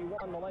Celtics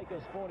 51, the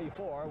Lakers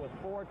 44, with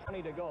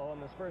 4:20 to go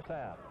in this first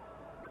half.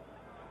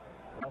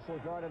 Russell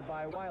guarded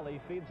by Wiley,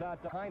 feeds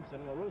out to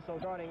Heinsohn.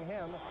 LaRusso guarding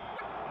him.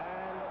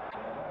 And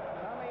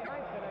Tommy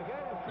Heinsohn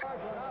again is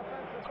charged with an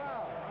offensive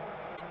foul.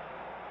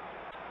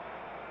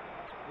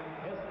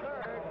 His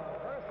third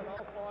personal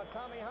for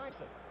Tommy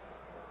Heinsohn.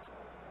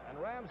 And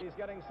Ramsey's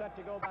getting set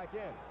to go back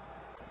in.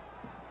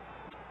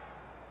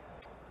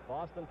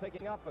 Boston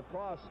picking up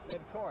across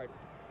midcourt.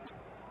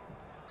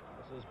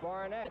 This is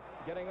Barnett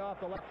getting off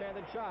the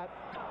left-handed shot.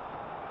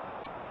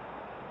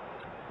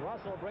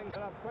 Russell brings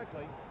it up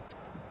quickly.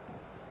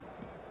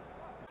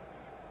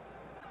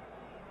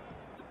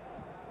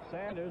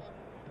 Sanders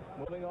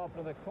moving off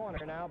to the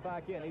corner, now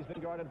back in. He's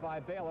been guarded by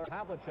Baylor.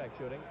 Havlicek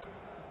shooting.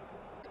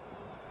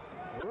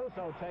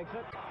 Russo takes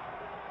it.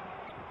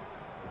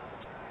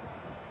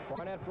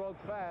 Barnett broke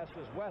fast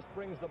as West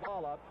brings the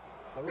ball up.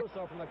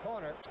 Russo from the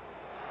corner.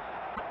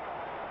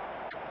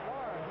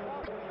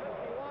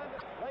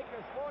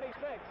 Lakers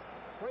 46.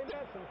 3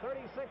 minutes and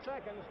 36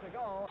 seconds to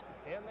go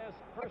in this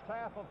first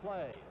half of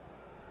play.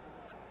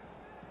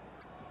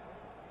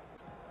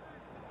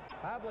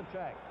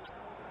 Havlicek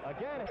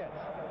again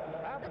hits.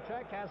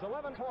 Havlicek has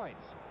 11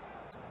 points.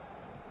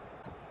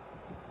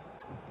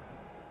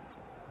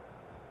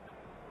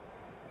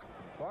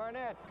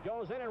 Barnett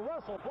goes in and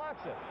Russell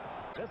blocks it.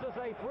 This is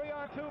a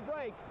 3-on-2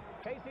 break.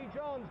 Casey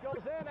Jones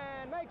goes in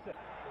and makes it.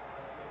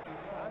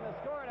 And the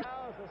score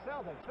now is the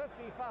Celtics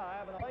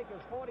 55 and the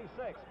Lakers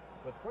 46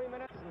 with 3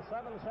 minutes and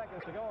 7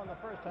 seconds to go in the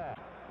first half.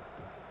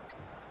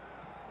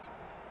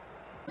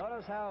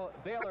 Notice how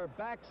Baylor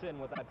backs in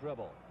with that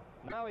dribble.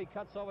 Now he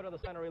cuts over to the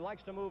center. He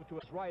likes to move to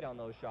his right on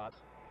those shots.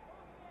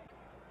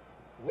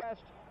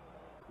 West,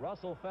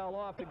 Russell fell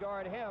off to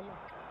guard him.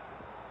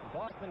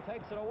 Boston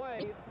takes it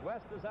away.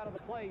 West is out of the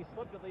play. He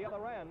slipped at the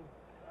other end.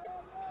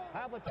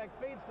 Havlicek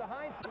feeds to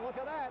Heinsohn. Look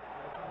at that.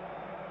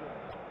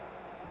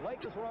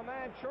 Lakers were a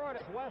man short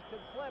as West had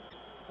slipped.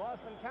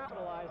 Boston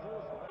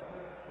capitalizes.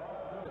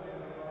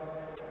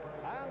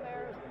 And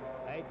there's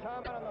a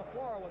timeout on the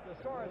floor with the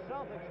score of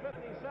Celtics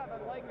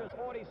 57, Lakers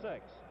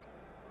 46.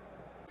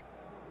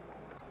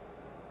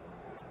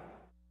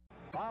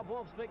 Bob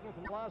Wolf speaking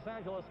from the Los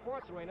Angeles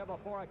Sports Arena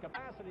before a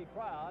capacity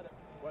crowd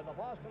where the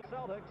Boston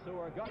Celtics, who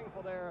are gunning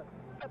for their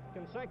 5th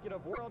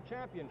consecutive World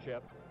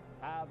Championship,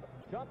 have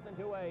jumped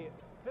into a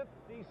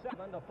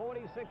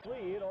 57-46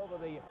 lead over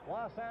the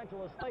Los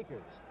Angeles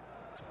Lakers.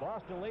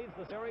 Boston leads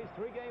the series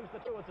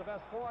 3-2. It's the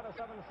best 4 out of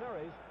 7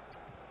 series.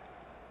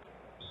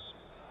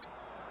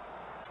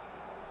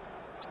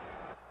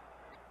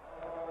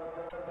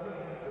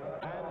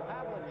 And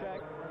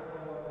Havlicek,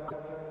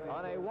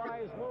 on a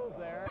wise move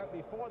there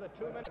before the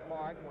 2-minute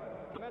mark,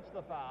 commits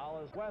the foul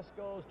as West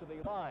goes to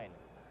the line.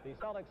 The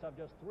Celtics have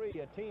just 3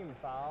 team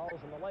fouls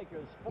and the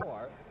Lakers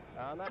 4.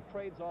 And that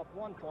trades off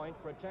 1 point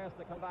for a chance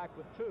to come back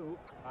with 2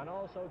 and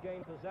also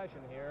gain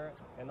possession here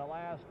in the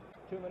last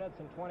 2 minutes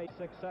and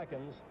 26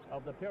 seconds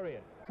of the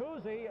period.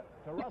 Cousy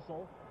to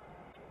Russell.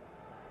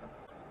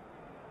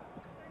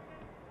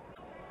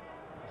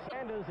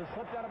 Sanders has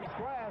slipped out of his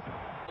grasp.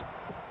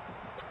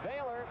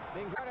 Baylor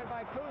being guarded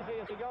by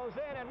Cousy as he goes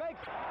in and makes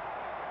it.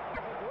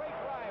 It's a great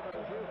driver,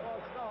 as you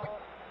folks know.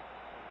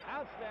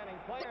 Outstanding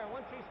player, and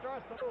once he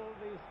starts to move,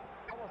 he's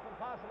almost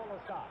impossible to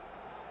stop.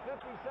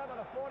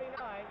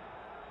 57-49.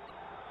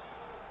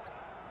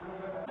 2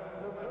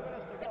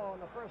 minutes to go in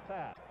the first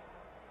half.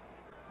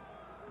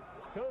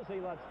 Cousy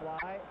lets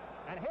fly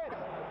and hits.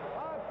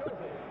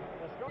 Cousy.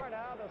 The score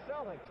now, the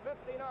Celtics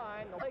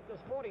 59, the Lakers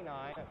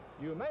 49.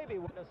 You may be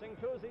witnessing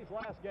Cousy's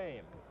last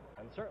game,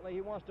 and certainly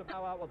he wants to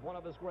bow out with one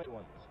of his great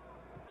ones.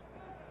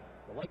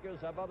 The Lakers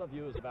have other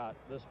views about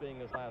this being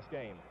his last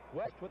game.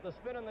 West with the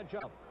spin and the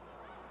jump.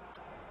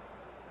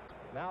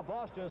 Now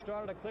Boston has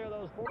started to clear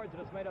those boards,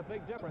 and it's made a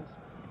big difference.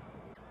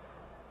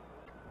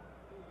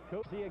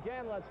 Cousy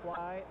again lets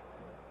fly.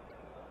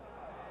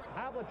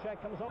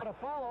 Havlicek comes over to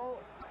follow,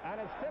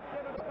 and it's tipped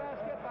into the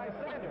basket by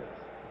Sanders.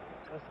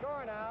 The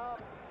score now,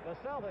 the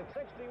Celtics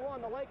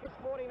 61, the Lakers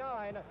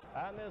 49,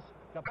 and this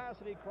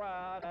capacity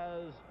crowd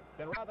has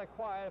been rather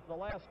quiet for the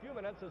last few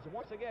minutes as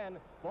once again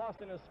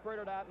Boston is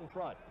spurted out in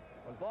front.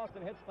 When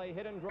Boston hits, they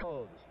hit in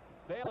droves.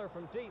 Baylor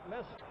from deep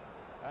missed,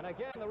 and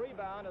again the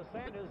rebound as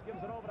Sanders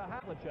gives it over to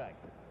Havlicek.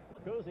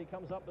 Cousy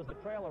comes up as the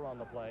trailer on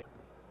the play.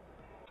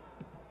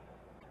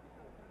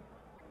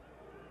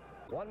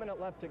 1 minute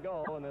left to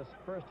go in this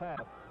first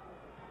half.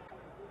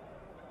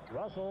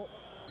 Russell,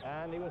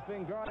 and he was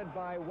being guarded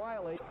by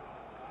Wiley,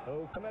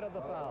 who committed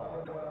the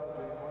foul.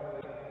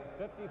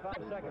 55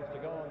 seconds to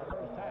go in the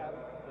first half.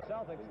 The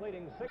Celtics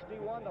leading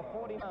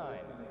 61-49.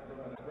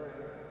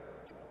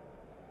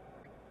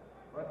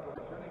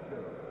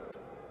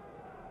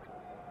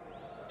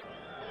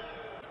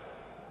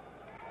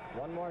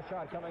 One more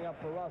shot coming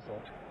up for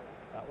Russell.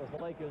 That was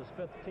the Lakers'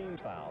 5th team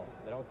foul.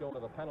 They don't go to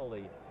the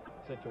penalty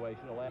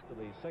situation until after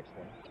the 6th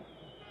one.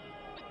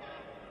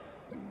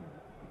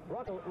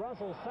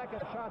 Russell's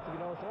second shots, you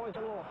know, it's always a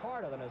little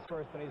harder than his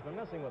first, and he's been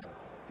missing with them.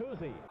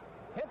 Cousy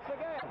hits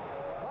again.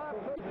 Bob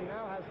Cousy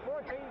now has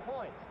 14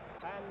 points,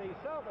 and the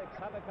Celtics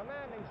have a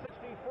commanding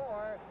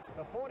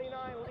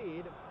 64-49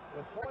 lead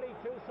with 42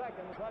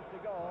 seconds left to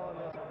go in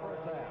this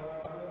first half.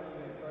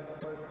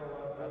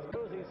 That's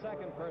Cousy's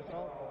second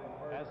personal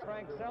as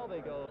Frank Selby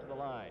goes to the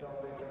line.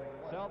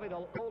 Selby,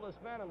 the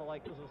oldest man in the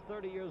Lakers, is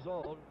 30 years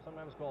old,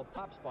 sometimes called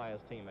Pops by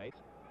his teammates.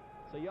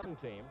 It's a young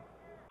team.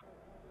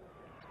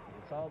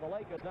 And so the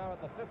Lakers now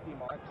at the 50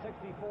 mark,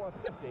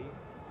 64-50,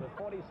 with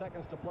 40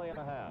 seconds to play in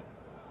a half.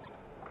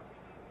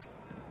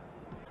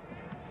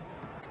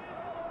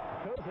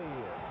 Cousy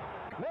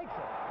makes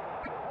it.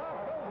 Bob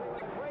Cousy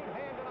with a great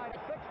hand tonight,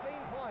 16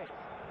 points.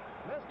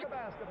 Mr.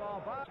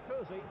 Basketball, Bob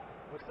Cousy,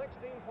 with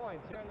 16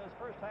 points here in this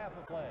first half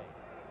of play.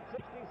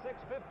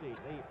 66-50.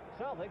 The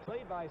Celtics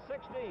lead by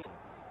 16.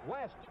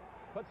 West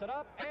puts it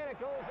up, and it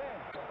goes in.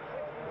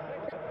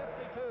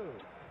 66-52.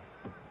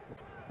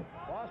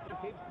 Boston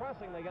keeps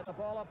pressing. They get the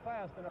ball up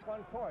fast in the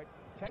front court.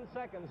 10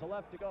 seconds are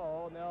left to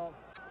go. Now,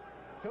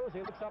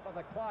 Cousy looks up at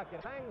the clock. It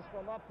hangs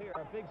from up here,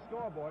 a big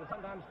scoreboard. It's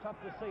sometimes tough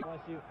to see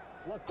unless you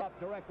look up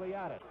directly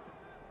at it.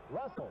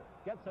 Russell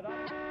gets it up.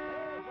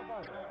 There's the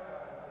buzzer.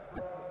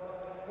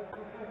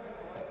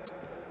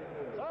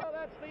 So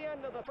that's the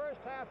end of the first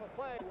half of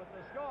play with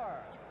the score.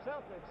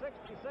 Celtics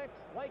 66,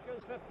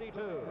 Lakers 52.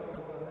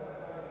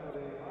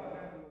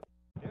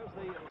 Here's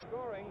the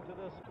scoring to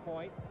this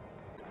point.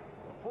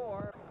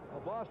 For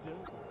Boston,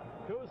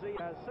 Cousy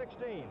has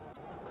 16.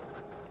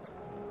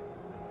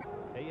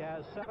 He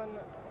has 7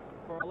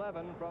 for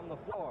 11 from the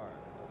floor.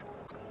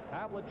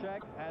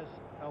 Havlicek has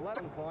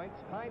 11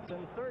 points,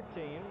 Heinsohn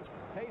 13,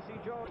 Casey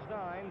Jones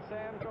 9,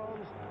 Sam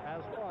Jones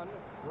has 1,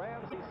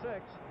 Ramsey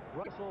 6,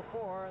 Russell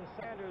 4, and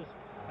Sanders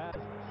has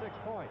 6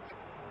 points.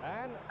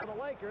 And for the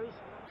Lakers,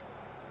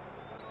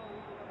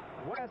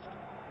 West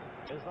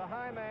is the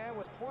high man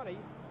with 20.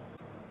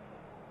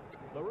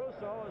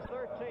 LaRusso is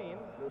 13.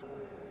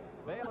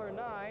 Baylor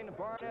 9,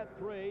 Barnett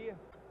 3.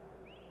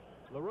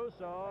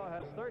 LaRusso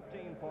has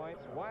 13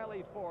 points.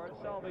 Wiley 4, and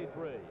Selby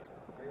 3.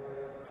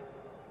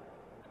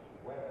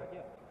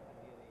 Yeah.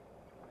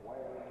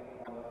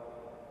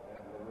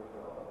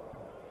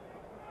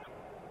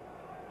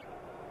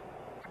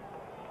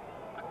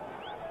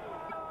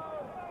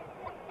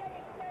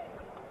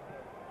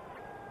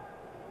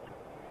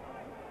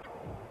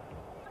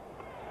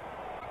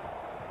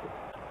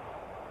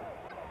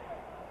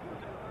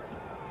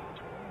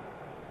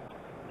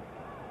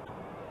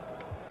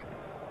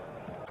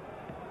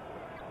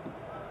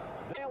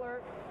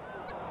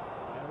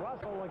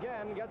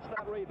 Again gets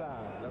that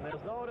rebound, and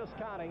there's no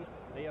discounting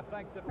the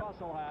effect that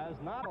Russell has,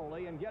 not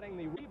only in getting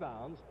the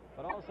rebounds,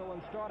 but also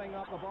in starting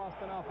up the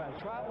Boston offense.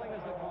 Traveling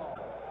is the call.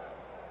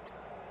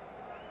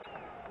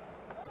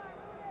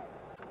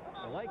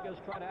 The Lakers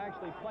try to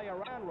actually play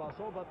around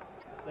Russell, but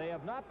they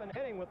have not been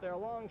hitting with their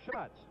long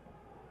shots.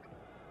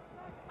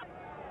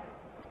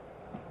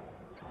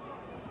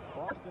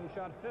 Boston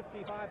shot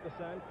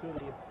 55% to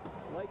the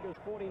Lakers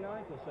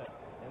 49%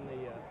 in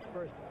the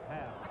first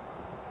half.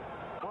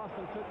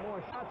 Boston took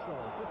more shots,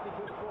 though,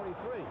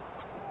 52-43.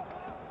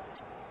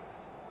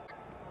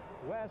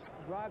 West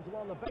drives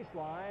along the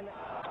baseline,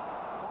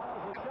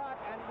 follows the shot,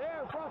 and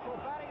there's Russell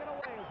batting it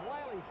away as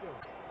Wiley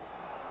shoots.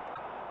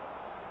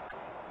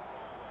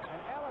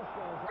 And Ellis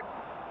goes up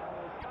on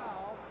his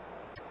foul.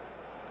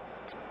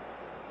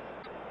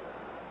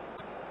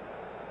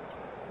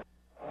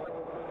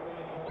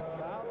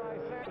 Foul by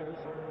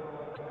Sanders.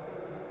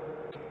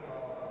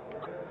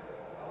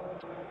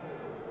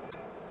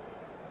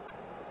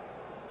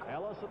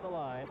 Ellis at the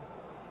line.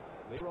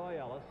 Leroy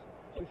Ellis,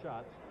 2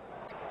 shots.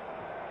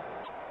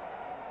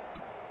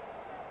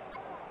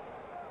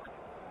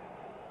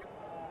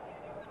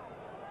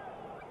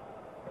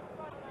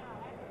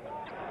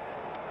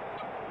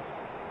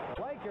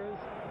 Lakers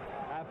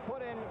have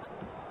put in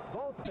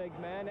both big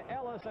men,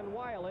 Ellis and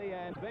Wiley,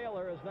 and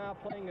Baylor is now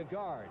playing a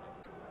guard.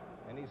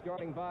 And he's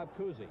guarding Bob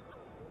Cousy.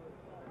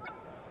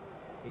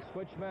 He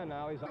switched men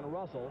now. He's on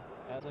Russell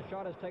as the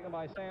shot is taken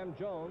by Sam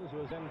Jones,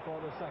 who is in for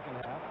the second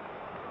half.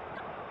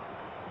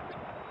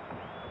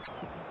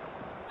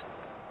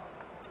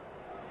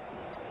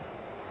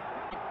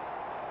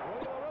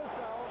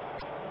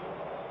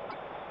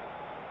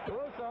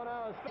 Russo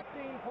now has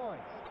 15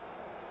 points.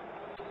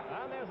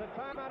 And there's a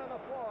timeout on the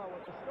floor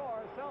with the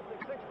score,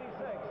 Celtics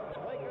 66,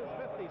 Lakers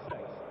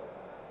 56.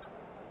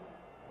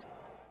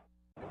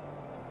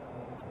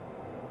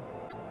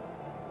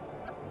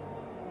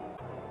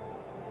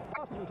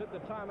 Boston took the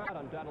timeout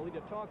undoubtedly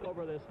to talk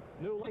over this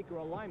new Laker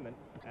alignment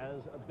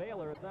as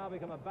Baylor has now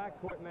become a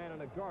backcourt man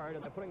and a guard,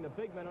 and they're putting the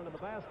big men under the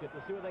basket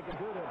to see what they can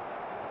do to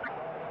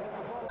get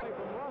the ball away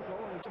from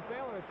Russell and give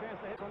Baylor a chance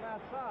to hit from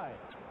that side.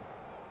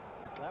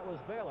 That was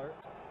Baylor.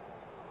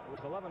 It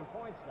was 11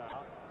 points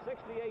now,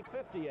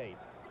 68-58,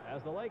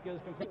 as the Lakers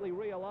completely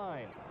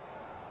realigned.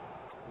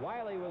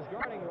 Wiley was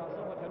guarding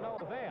Russell, but to no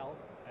avail,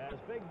 as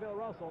Big Bill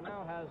Russell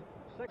now has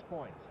 6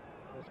 points.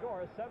 The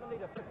score is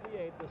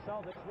 70-58, the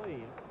Celtics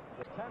lead,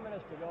 with 10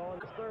 minutes to go in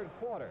the third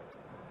quarter.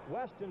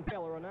 West and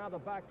Baylor are now the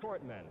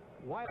backcourt men.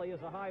 Wiley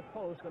is a high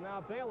post, and now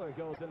Baylor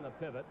goes in the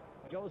pivot,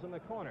 goes in the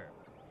corner.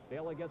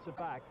 Baylor gets it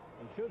back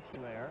and shoots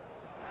from there,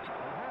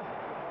 and has it.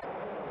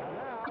 And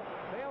now,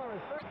 Baylor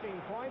has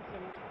 13 points,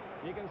 and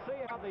you can see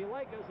how the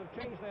Lakers have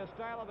changed their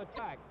style of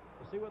attack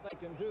to see what they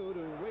can do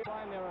to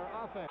realign their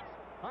offense.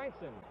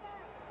 Heinsohn,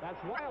 that's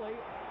Wiley.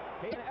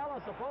 He and Ellis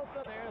are both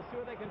there to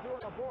see what they can do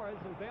on the boards,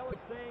 and Baylor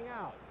staying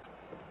out.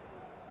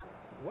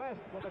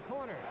 West with the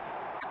corner. 3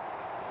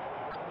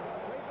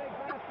 big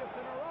baskets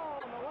in a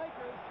row, and the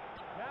Lakers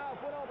now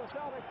put over the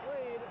Celtics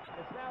lead.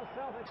 It's now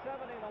Celtics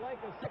 70 and the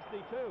Lakers 62.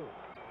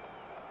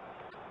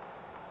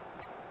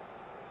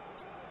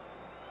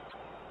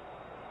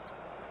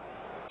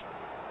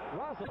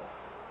 Russell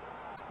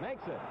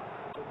makes it.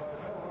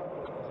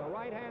 It's a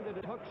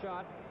right-handed hook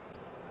shot.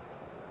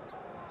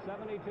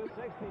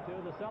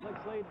 72-62. The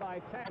Celtics lead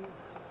by 10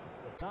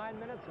 with 9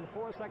 minutes and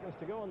 4 seconds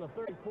to go in the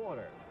third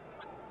quarter.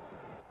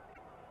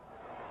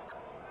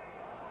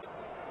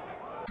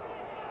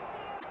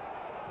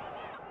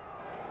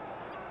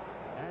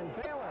 And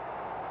Baylor.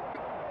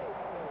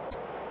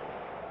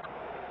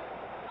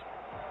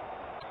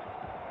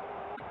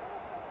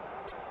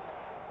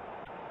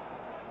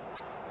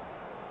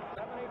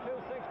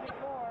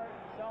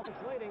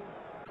 Celtics leading.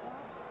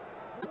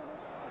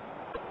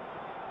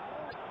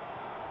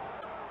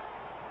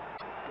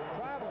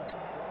 Traveling.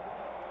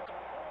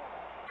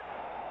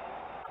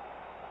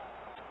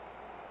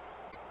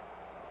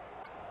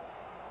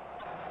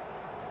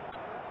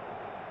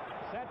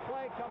 Set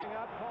play coming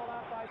up, called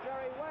out by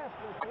Jerry West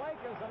as the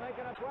Lakers are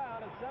making a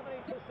ground at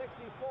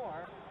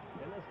 72-64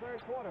 in this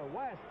third quarter.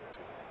 West.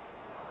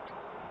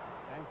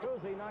 And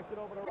Cousy knocked it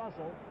over to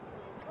Russell.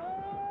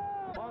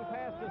 Long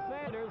pass to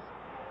Sanders.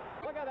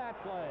 Look at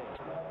that play.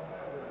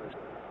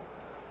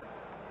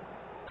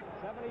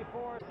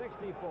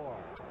 74-64.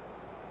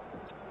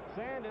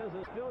 Sanders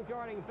is still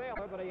guarding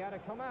Baylor, but he had to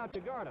come out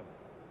to guard him.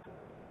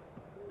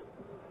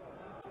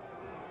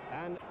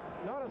 And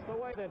notice the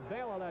way that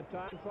Baylor that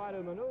time tried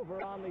to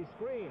maneuver on the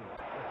screen.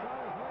 The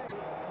shot is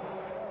made.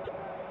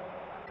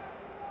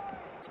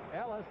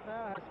 Ellis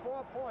now has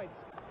 4 points,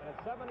 and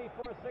it's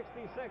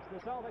 74-66. The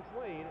Celtics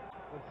lead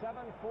with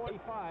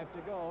 7:45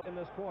 to go in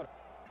this quarter.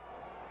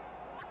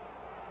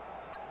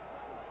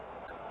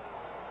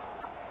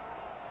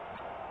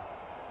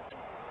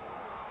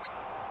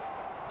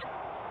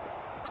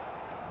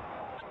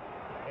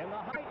 In the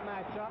height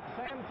matchup,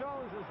 Sam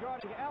Jones is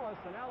guarding Ellis,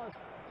 and Ellis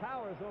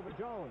towers over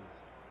Jones.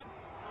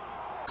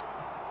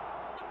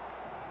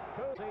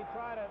 Cousy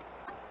tried to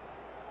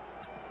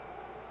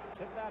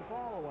hit that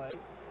ball away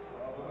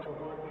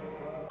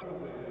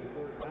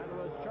and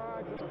was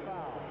charged with a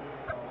foul.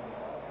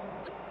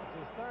 It's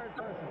his third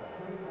personal.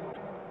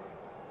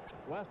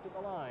 West at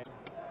the line.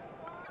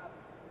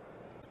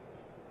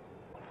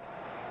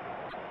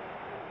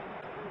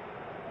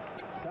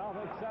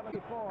 Celtics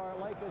 74,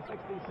 Lakers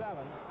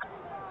 67.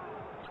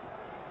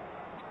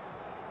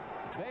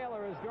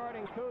 Baylor is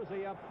guarding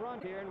Cousy up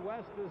front here, and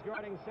West is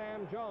guarding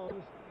Sam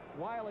Jones.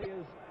 Wiley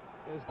is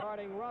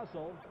guarding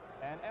Russell,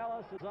 and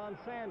Ellis is on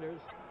Sanders.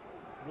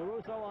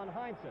 LaRusso on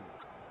Heinsohn.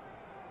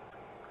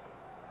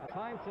 As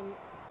Heinsohn,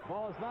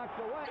 ball is knocked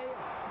away.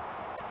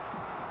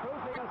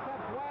 Cousy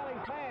intercepts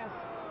Wiley's pass.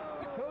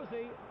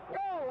 Cousy,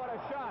 oh, what a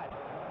shot!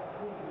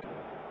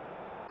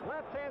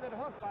 Left-handed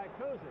hook by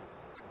Cousy.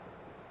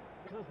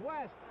 This is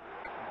West.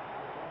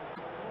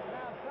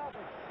 Now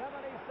Celtics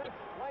 76,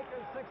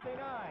 Lakers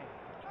 69.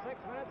 6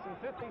 minutes and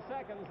 50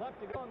 seconds left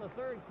to go in the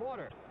third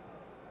quarter.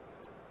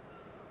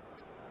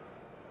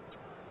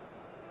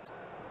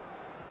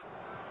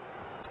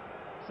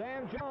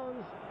 Sam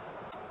Jones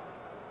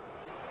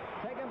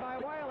taken by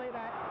Wiley.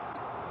 That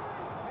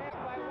pass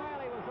by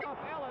Wiley was off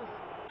Ellis.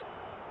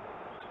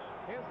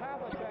 Here's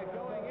Havlicek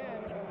going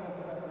in,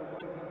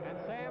 and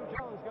Sam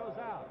Jones goes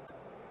out.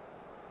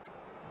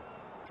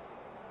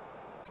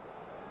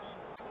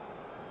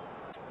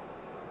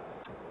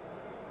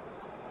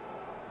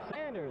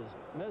 Sanders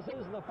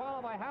misses. The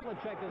follow by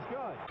Havlicek is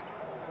good.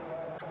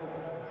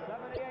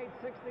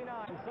 78-69.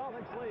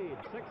 Celtics lead.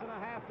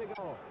 6.5 to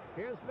go.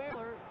 Here's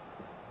Baylor.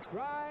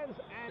 Drives,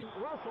 and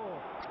Russell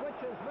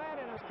switches men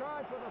and is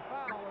charged with a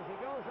foul as he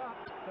goes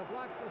up to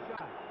block the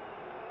shot.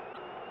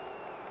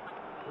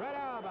 Red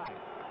Auerbach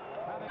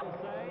having a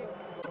save.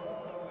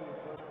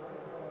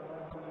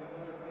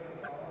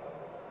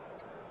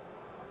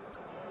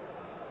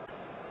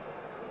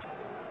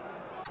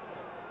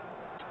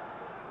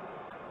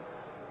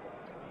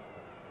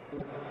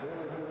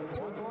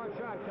 One more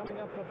shot coming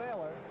up for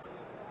Baylor.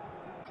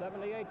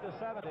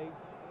 78-70.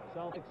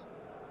 Celtics.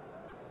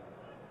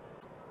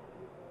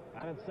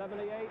 And it's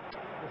 78-71.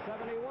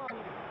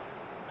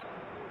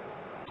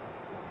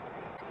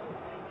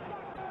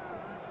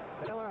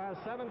 Baylor has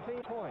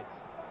 17 points.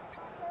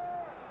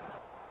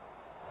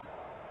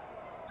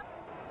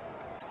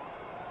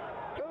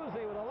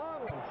 Cousy with a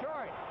long one,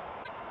 short.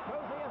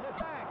 Cousy is it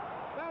back.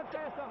 Bounce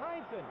pass to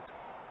Heinsohn.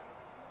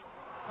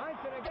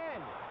 Heinsohn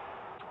again.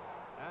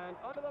 And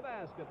under the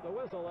basket, the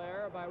whistle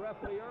there by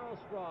referee Earl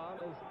Strawn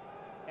as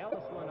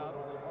Ellis went up.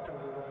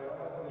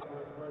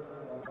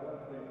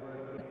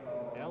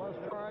 Ellis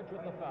charged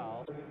with the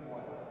foul.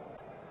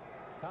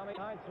 Tommy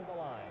Heinsohn the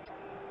line.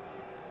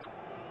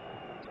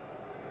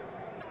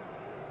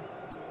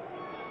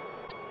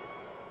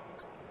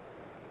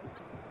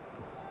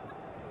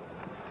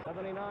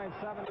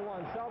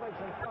 (79-71).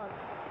 Celtics in front.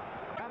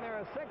 And there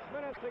are 6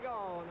 minutes to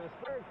go in this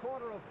third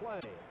quarter of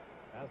play,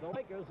 as the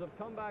Lakers have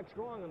come back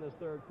strong in this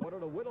third quarter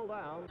to whittle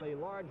down the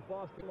large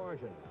Boston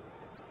margin.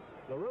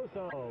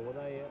 LaRusso with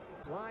a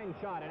line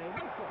shot, and he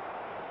makes it.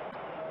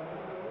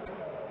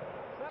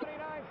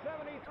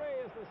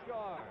 79-73 is the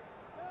score.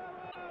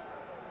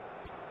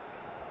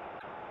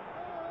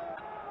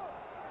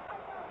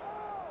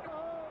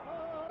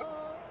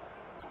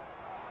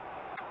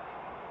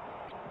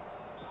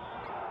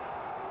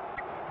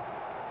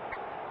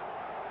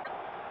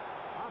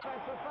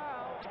 Offensive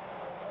foul.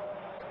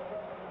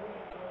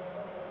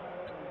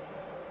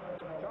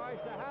 Charge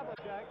to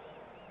Havlicek.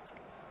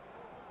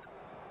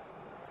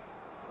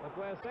 Look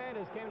where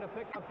Sanders came to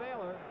pick up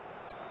Baylor.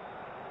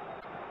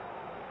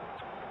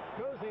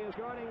 Cousy is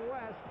guarding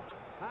West.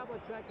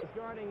 Havlicek is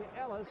guarding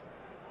Ellis.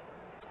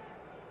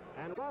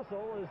 And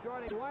Russell is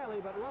guarding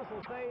Wiley, but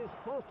Russell stays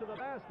close to the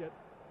basket.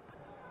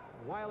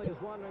 Wiley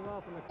is wandering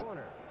off in the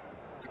corner.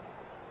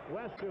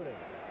 West shooting.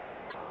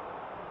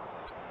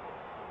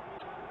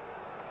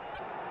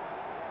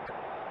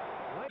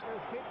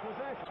 Lakers keep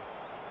possession.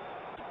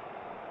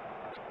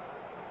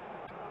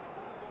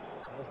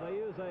 As they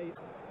use a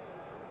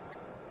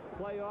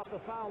play off the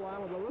foul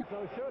line with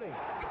LaRusso shooting.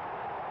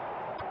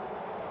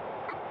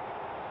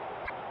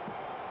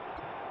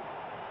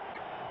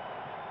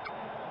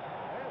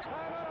 There's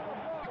time out on the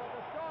floor with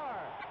the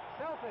score.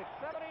 Celtics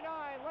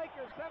 79,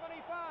 Lakers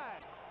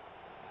 75.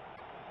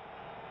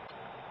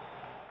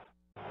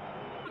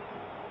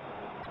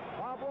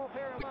 Bob Wolf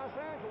here in Los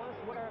Angeles,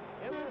 where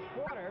in this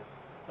quarter,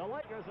 the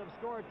Lakers have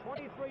scored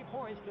 23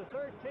 points to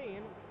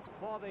 13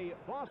 for the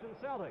Boston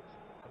Celtics.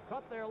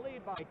 Cut their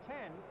lead by 10.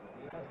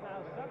 It's now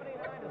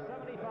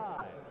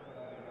 79-75.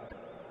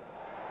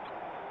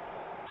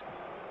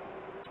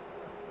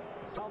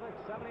 Celtics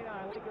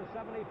 79, Lakers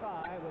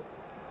 75 with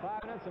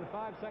 5 minutes and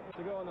 5 seconds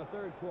to go in the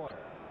third quarter.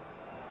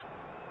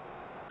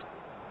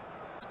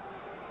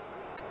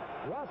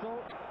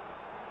 Russell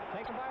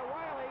taken by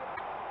Wiley.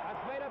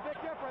 That's made a big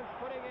difference,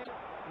 putting in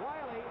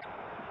Wiley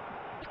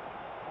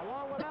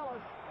along with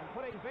Ellis and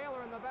putting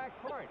Baylor in the back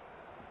court.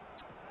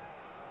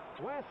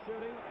 West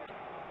shooting.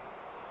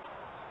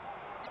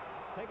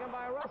 Taken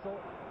by Russell.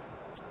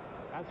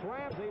 That's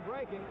Ramsey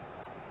breaking.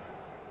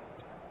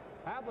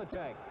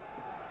 Havlicek.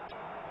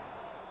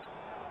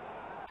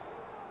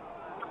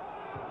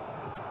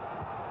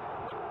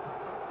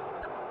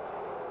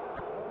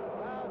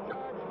 Foul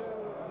charge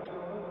to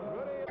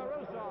Rudy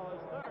LaRusso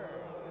is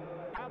third.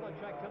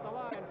 Havlicek to the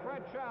line.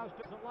 Fred Schaus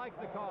doesn't like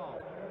the call.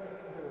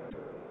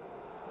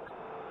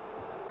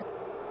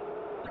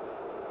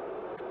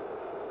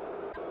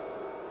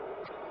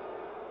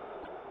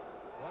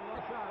 One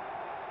more shot.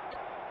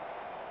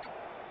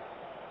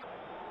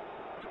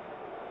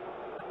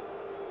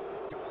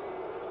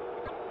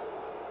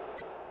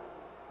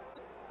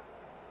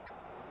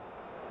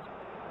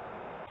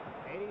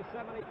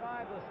 .75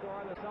 the score,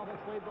 and the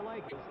Celtics lead the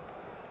Lakers.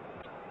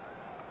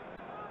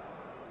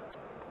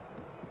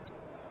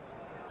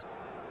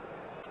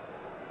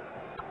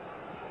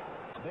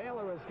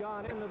 Baylor has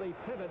gone into the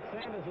pivot.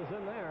 Sanders is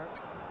in there,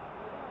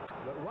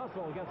 but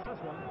Russell gets this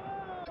one.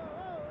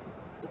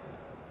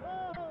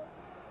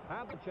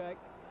 Havlicek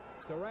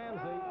to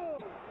Ramsey.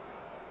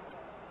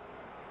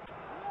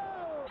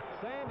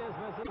 Sanders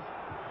misses.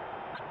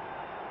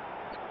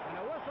 And a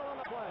whistle on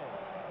the play.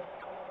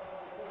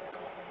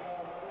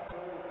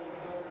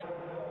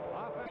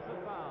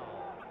 Offensive foul.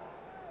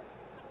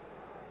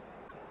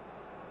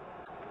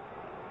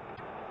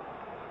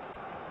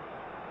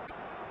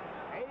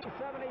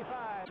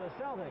 .75, the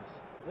Celtics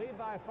lead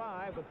by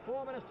 5 with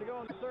 4 minutes to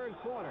go in the third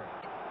quarter.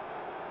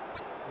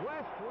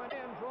 West went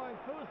in, drawing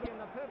Cousy in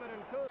the pivot,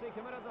 and Cousy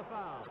committed the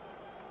foul.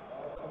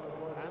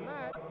 And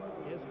that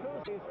is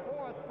Cousy's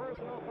 4th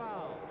personal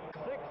foul.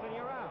 6 and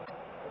you're out.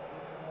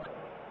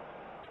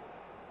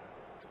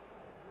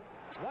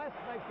 West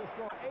makes the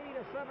score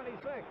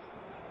 80-76.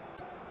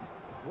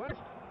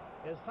 West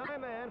is high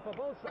man for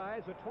both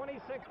sides with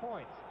 26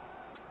 points.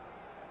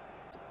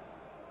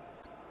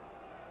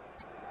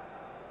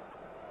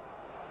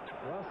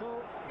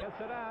 Russell gets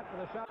it out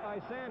with a shot by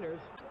Sanders.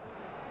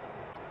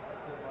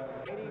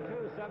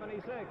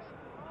 82-76.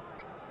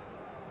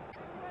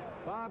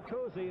 Bob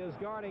Cousy is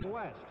guarding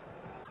West.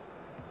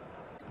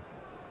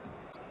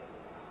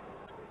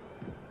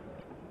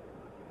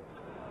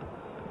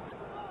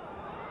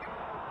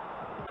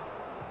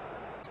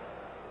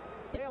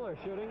 Taylor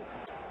shooting.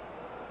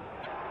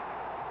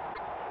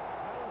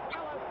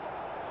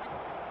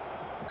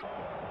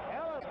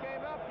 Ellis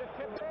came up to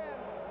tip in.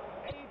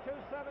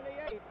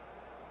 82-78.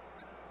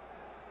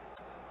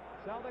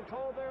 Celtics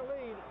hold their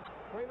lead.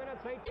 3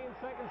 minutes, 18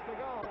 seconds to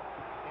go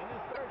in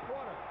this 3rd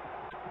quarter.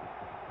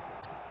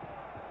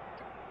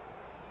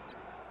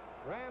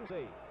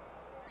 Ramsey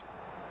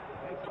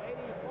makes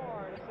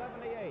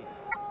 84-78.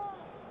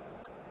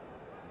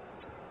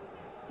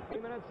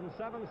 3 minutes and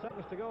 7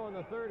 seconds to go in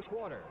the 3rd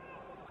quarter.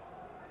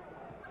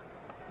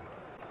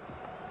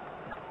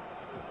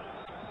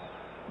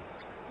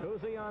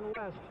 Cousy on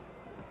West.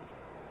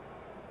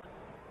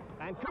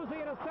 And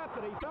Cousy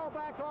intercepted. He fell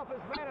back off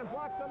his man and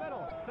blocked the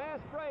middle.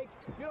 Fast break.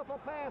 Beautiful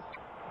pass.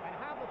 And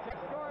Havlicek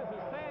scores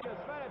as Sanders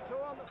fed it to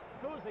him.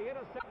 Cousy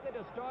intercepted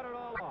to start it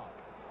all off.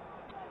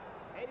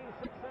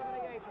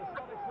 86-78. The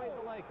Celtics lead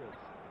the Lakers.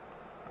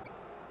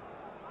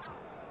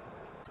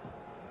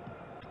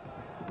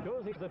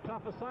 Cousy's a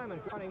tough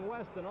assignment, guarding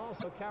West and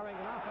also carrying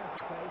an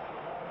offensive pace.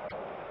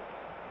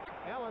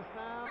 Ellis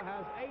now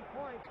has 8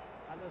 points.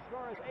 And the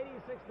score is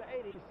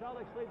 86-80.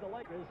 Celtics lead the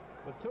Lakers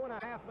with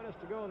 2.5 minutes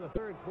to go in the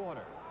 3rd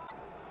quarter.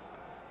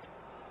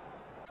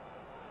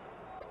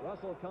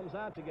 Russell comes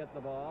out to get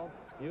the ball,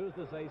 used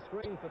as a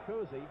screen for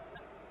Cousy.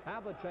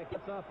 Havlicek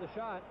gets off the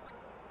shot.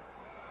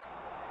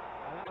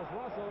 And that was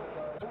Russell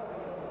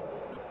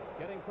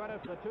getting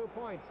credit for the 2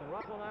 points. And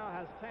Russell now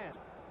has 10.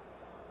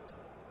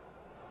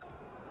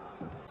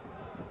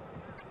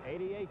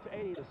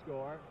 88-80 to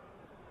score.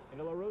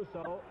 Into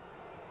LaRusso.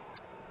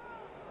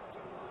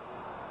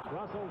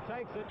 Russell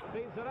takes it,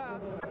 feeds it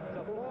out. It's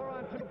a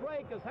 4-on-2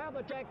 break as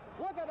Havlicek.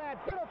 Look at that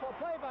beautiful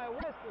play by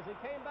West as he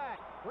came back.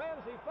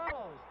 Ramsey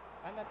follows,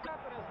 and the tap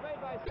is made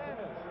by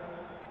Sanders.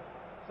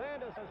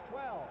 Sanders has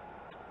 12.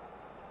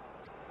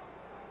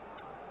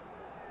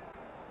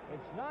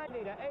 It's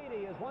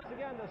 90-80 as once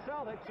again the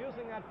Celtics,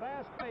 using that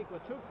fast break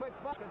with 2 quick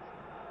buckets,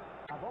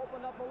 have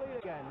opened up the lead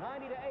again.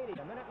 90-80,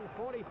 1 minute and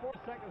 44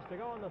 seconds to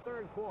go in the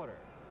 3rd quarter.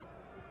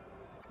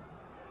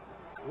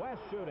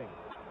 West shooting.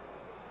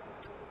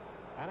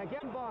 And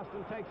again,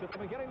 Boston takes it. They've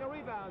been getting the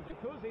rebounds.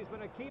 Cousy's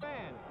been a key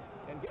man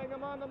in getting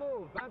them on the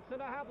move. Bounce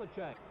into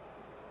Havlicek.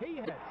 He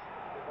hits.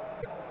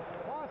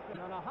 Boston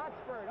on a hot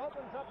spurt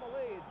opens up the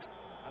lead.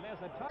 And there's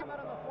a timeout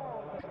on the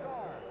floor with the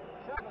score.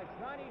 Celtics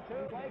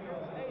 92,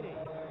 Lakers 80.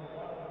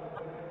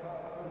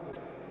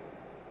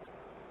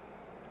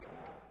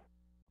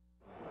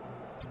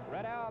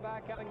 Red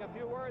Auerbach having a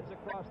few words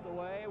across the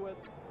way with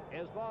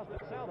his Boston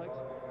Celtics.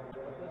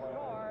 With the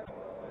score,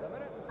 1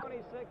 minute and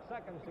 26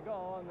 seconds to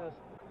go in this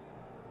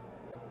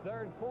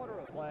 3rd quarter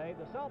of play.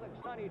 The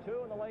Celtics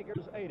 92 and the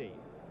Lakers 80.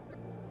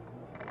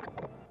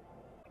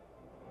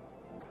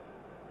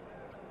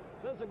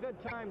 This is a good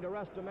time to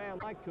rest a man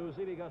like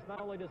Cousy, because not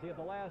only does he have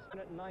the last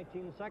minute and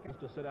 19 seconds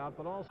to sit out,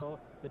 but also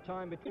the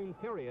time between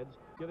periods,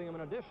 giving him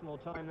an additional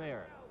time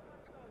there.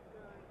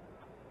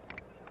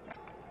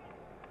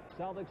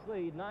 Celtics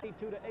lead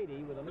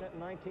 92-80 with 1 minute and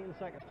 19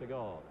 seconds to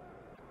go.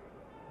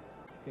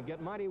 Can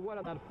get mighty wet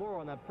on that floor,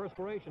 and that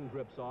perspiration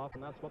drips off,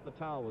 and that's what the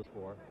towel was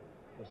for.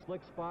 A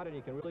slick spot, and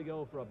you can really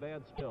go for a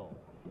bad spill.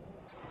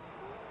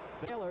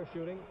 Taylor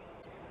shooting.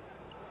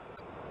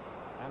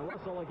 And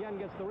Russell again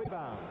gets the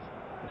rebounds.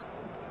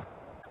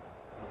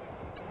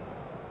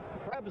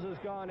 Krebs has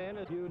gone in,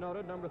 as you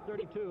noted, number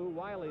 32.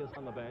 Wiley is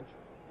on the bench.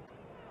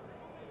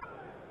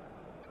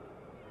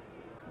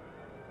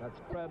 That's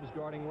Krebs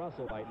guarding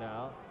Russell right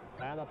now.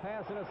 And the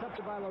pass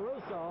intercepted by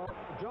LaRusso.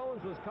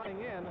 Jones was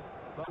cutting in,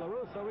 but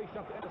LaRusso reached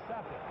up to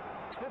intercept it.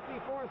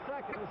 54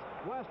 seconds.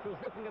 West was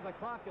looking at the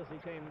clock as he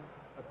came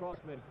across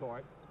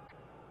midcourt.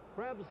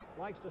 Krebs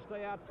likes to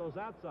stay out those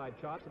outside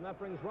shots, and that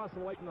brings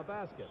Russell away from the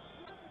basket.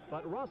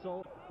 But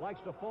Russell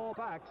likes to fall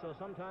back, so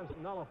sometimes it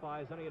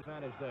nullifies any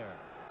advantage there.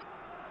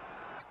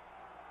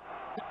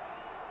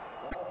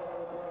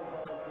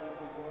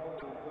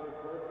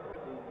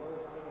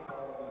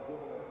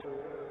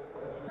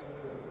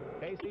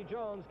 Casey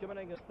Jones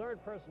committing his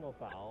 3rd personal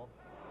foul.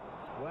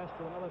 West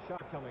with another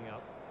shot coming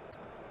up.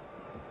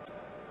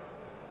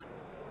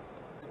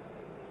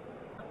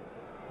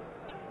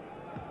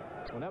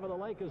 Whenever the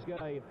Lakers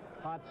get a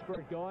hot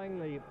spurt going,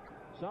 the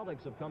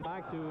Celtics have come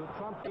back to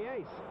trump the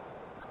ace.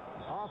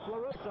 Off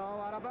LaRusso,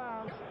 out of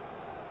bounds.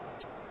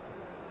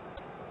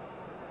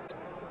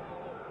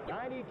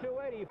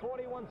 92-80,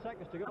 41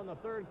 seconds to go in the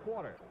third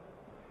quarter.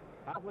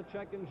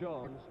 Havlicek and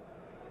Jones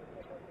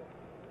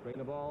bring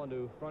the ball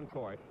into front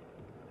court.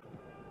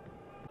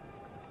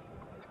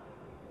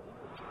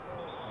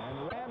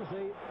 And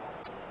Ramsey,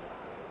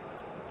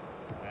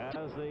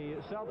 as the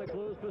Celtics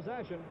lose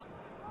possession.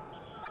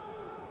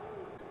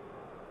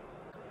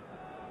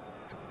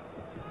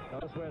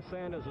 Notice where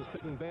Sanders is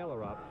picking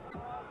Baylor up,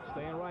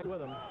 staying right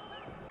with him.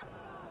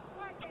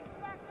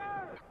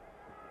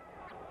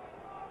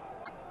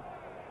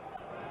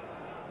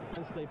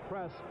 Since they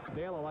press,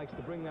 Baylor likes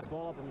to bring that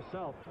ball up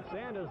himself.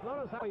 Sanders,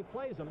 notice how he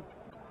plays him.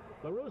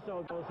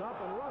 LaRusso goes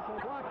up and Russell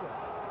blocked it.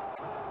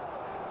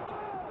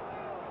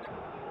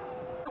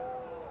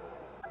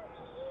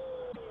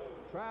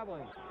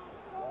 Traveling.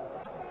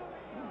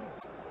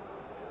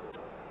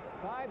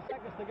 5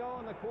 seconds to go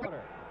in the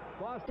quarter.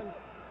 Boston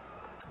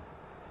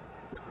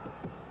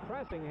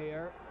pressing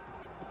here.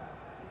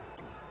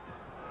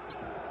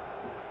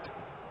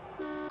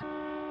 And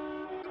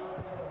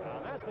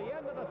that's the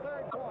end of the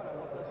third quarter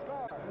with the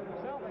score.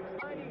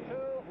 Celtics 92,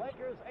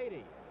 Lakers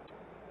 80.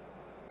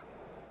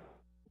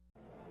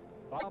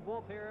 Bob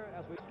Wolf here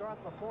as we start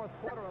the fourth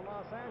quarter in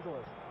Los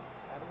Angeles.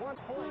 At one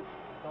point,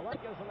 the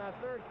Lakers in that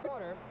third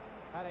quarter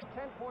had a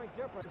 10-point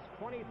difference,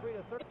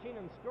 23-13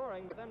 in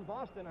scoring, but then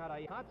Boston had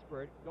a hot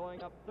spurt,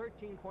 going up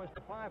 13 points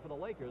to 5 for the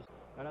Lakers.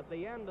 And at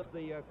the end of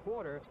the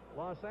quarter,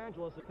 Los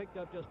Angeles had picked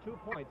up just 2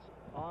 points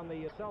on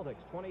the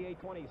Celtics,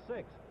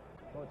 28-26.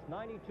 So it's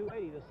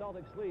 92-80, the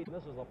Celtics lead, and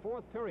this is the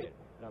fourth period.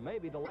 Now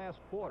maybe the last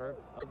quarter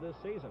of this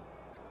season.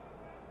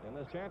 In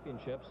this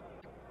championships,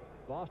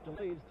 Boston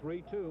leads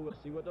 3-2. We'll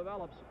see what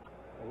develops.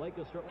 The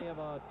Lakers certainly have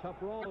a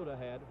tough road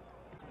ahead.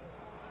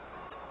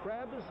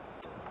 Krebs,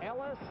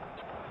 Ellis,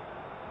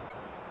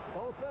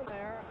 both in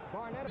there.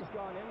 Barnett has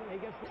gone in. He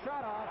gets the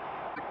shot off.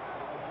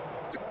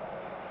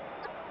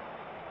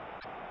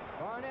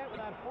 Barnett with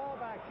that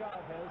fallback shot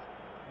of his.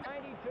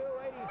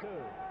 92-82.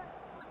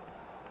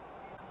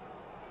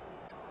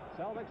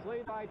 Celtics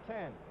lead by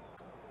 10.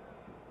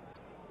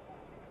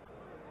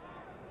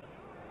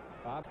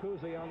 Bob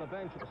Cousy on the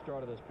bench at the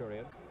start of this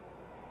period.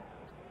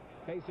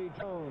 Casey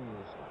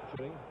Jones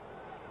shooting.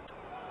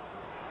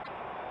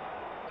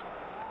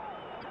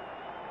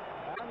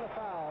 And the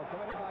foul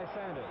committed by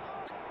Sanders.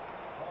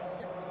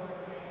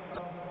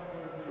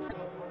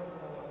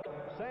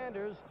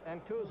 Sanders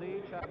and Cousy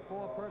each had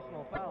 4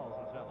 personal fouls,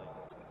 incidentally.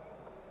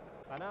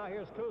 And now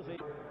here's Cousy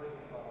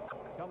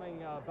coming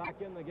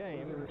back in the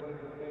game.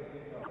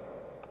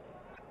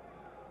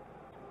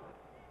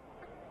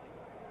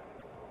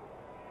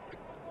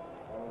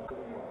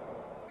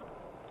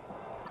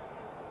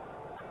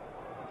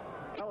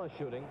 Ellis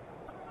shooting.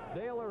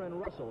 Baylor and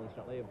Russell,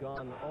 incidentally, have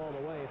gone all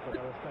the way for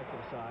their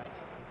respective sides.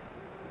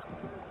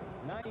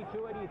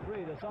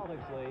 92-83, the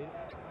Celtics lead.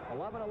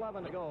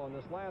 11-11 to go in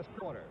this last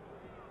quarter.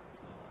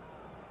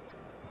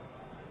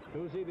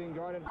 Cousy being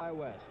guarded by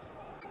West.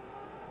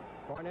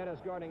 Barnett is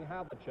guarding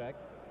Havlicek.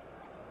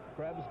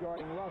 Krebs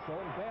guarding Russell.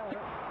 And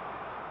Baylor.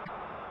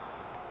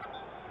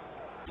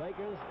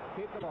 Lakers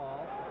keep the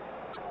ball.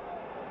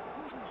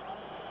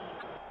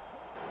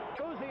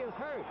 Cousy is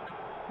hurt.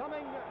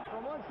 Coming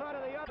from one side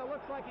or the other,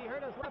 looks like he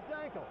hurt his left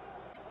ankle.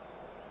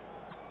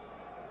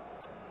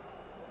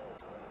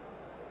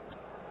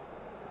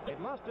 It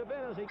must have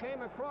been as he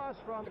came across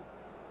from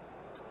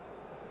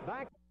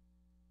back.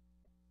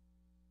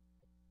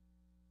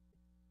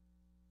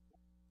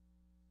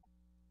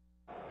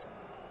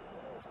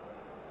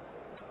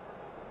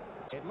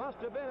 It must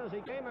have been as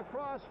he came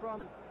across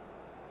from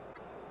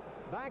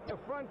back to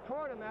front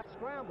court in that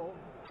scramble.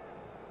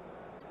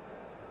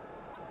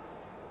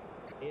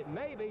 It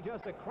may be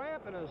just a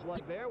cramp in his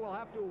leg there. We'll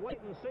have to wait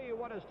and see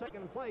what has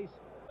taken place.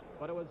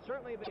 But it would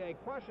certainly be a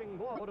crushing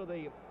blow to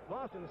the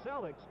Boston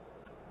Celtics.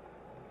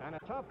 And a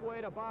tough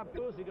way to Bob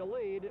Cousy to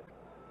leave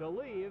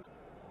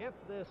if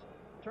this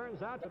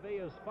turns out to be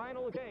his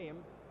final game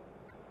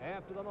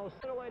after the most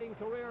scintillating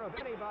career of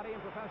anybody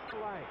in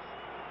professional ranks.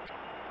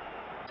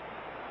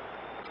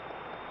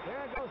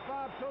 There goes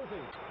Bob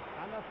Cousy.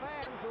 And the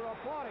fans who are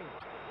applauding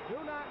do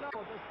not know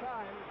at this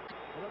time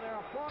whether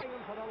they're applauding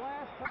him for the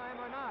last time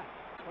or not.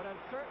 But it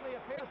certainly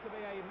appears to be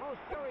a most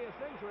serious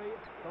injury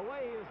the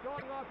way he is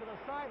going off to the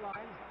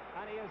sidelines,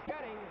 and he is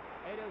getting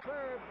a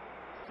deserved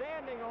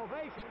standing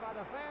ovation by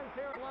the fans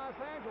here in Los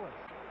Angeles.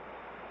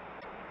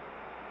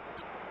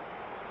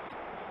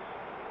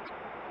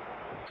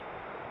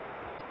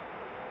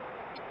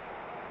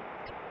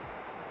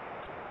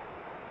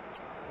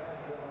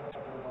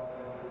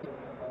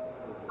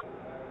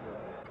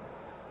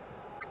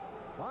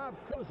 Bob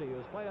Cousy,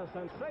 who's played a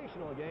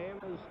sensational game,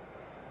 is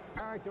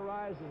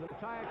characterized his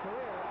entire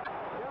career.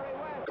 Jerry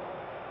West.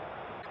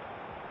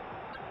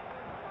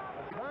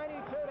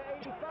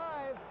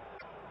 92-85.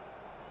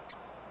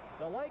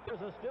 The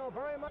Lakers are still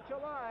very much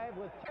alive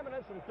with 10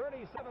 minutes and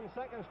 37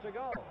 seconds to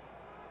go.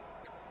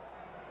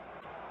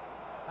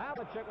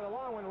 Havlicek with a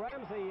long one.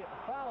 Ramsey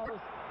follows.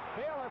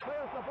 Baylor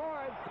clears the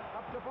boards.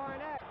 Up to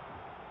Barnett.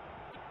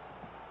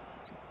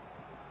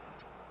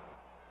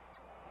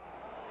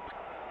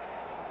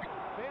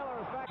 Baylor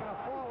is back in a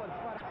forward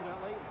spot,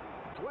 incidentally.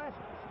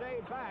 West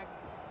stayed back.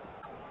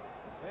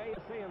 There you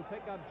see him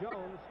pick up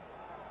Jones.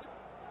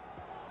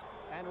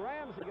 And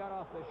Ramsey got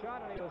off the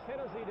shot, and he was hit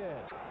as he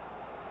did.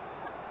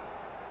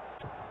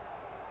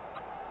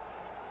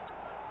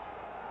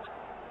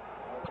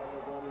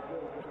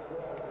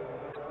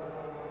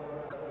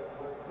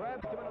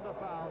 Krebs committed the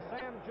foul.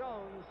 Sam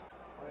Jones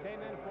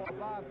came in for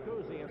Bob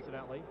Cousy,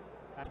 incidentally.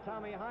 And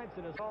Tommy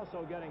Heinsohn is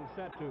also getting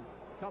set to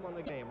come on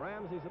the game.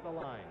 Ramsey's at the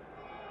line.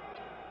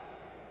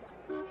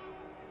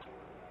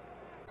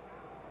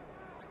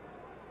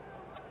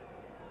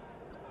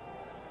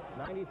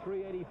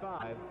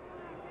 (93-85).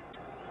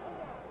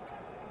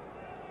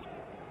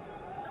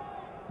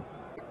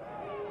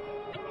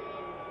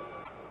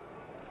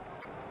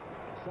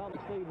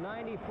 Celtics lead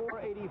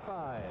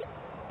 94-85.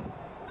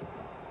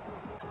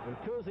 When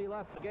Cousy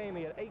left the game,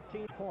 he had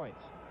 18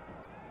 points.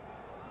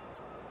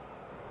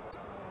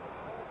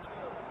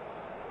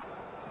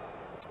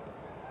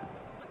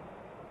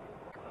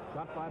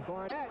 Shot by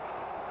Barnett.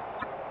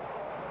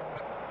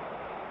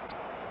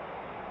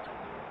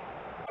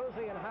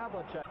 Cousy and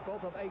Havlicek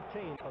both of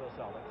 18 for the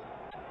Celtics.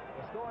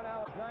 The score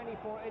now is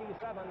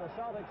 94-87. The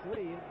Celtics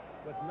lead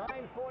with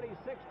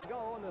 9:46 to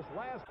go in this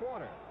last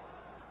quarter.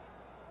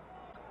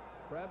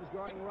 Krebs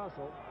guarding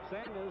Russell.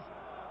 Sanders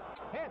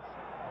hits.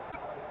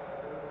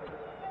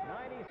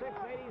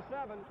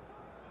 96-87.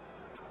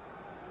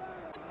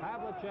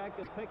 Havlicek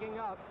is picking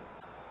up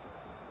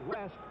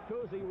West.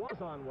 Cousy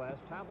was on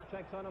West.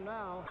 Havlicek's on him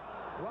now.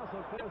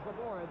 Russell clears the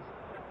boards.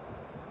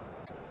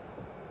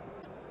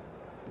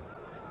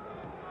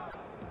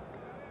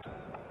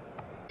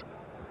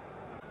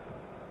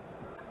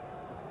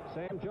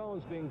 Sam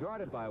Jones being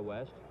guarded by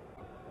West.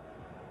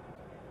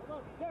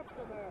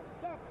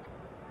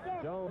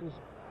 Jones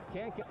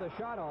can't get the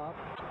shot off,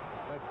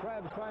 but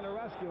Krebs trying to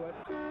rescue it.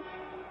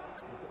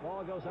 The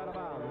ball goes out of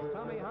bounds.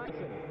 Tommy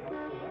Heinsohn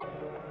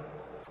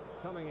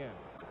coming in.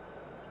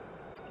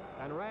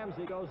 And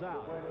Ramsey goes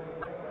out.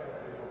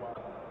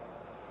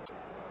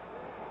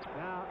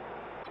 Now,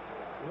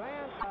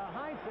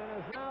 Heinsohn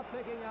is now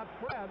picking up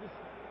Krebs,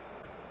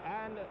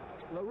 and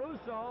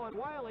LaRusso and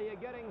Wiley are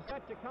getting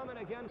set to come in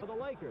again for the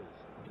Lakers.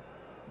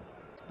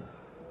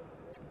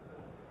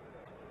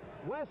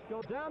 West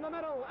goes down the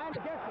middle and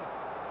gets it.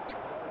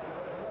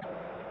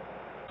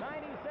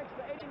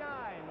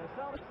 96-89,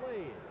 the Celtics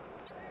lead.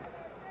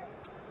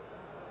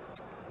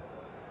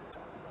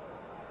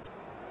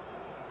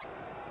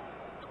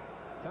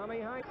 Tommy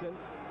Heinsohn.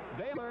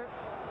 Baylor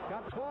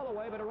got the ball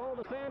away, but it rolled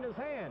to Sanders'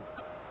 hand.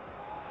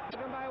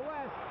 Taken by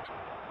West.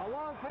 A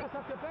long pass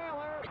up to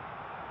Baylor.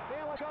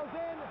 Baylor goes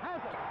in,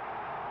 has it.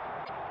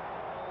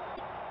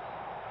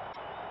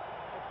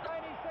 It's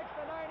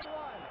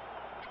 96-91.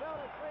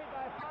 Celtics lead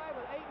by 5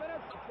 with 8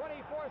 minutes and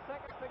 24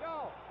 seconds to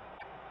go.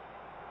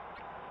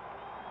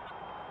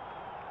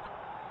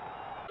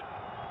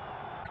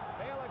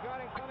 Baylor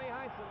guarding Tommy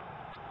Heinsohn.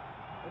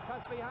 It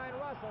cuts behind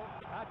Russell.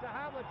 Out to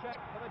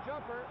Havlicek for the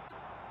jumper.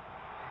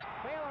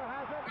 Baylor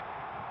has it.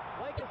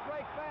 Lakers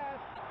break fast.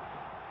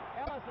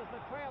 Ellis is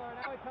the trailer.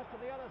 Now he cuts to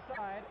the other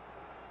side.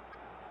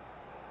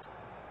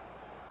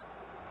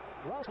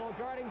 Russell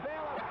guarding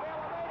Baylor.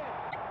 Baylor made it.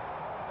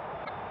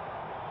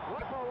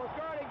 Russell was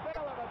guarding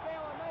Baylor, but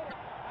Baylor made it.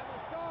 And the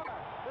score,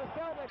 the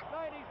Celtics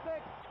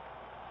 96,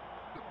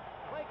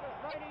 Lakers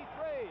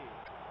 93.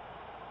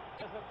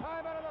 There's a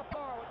timeout on the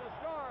floor with the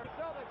score,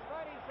 Celtics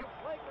 96,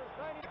 Lakers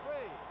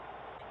 93.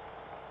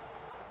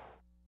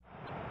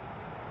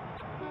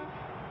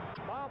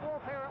 Bob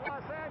Wolf here at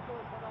Los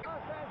Angeles, and the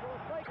Los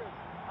Angeles Lakers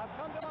have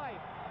come to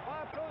life.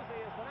 Bob Cousy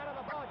is the man of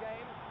the ball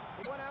game.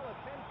 He went out with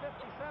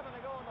 10:57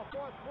 to go in the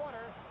fourth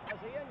quarter as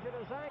he injured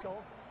his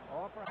ankle,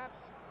 or perhaps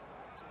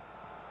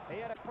he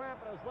had a cramp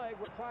in his leg.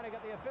 We're trying to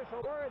get the official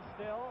word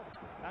still.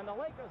 And the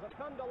Lakers have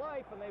come to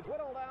life, and they've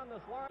whittled down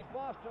this large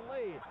Boston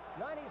lead.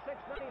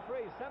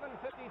 96-93,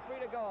 7:53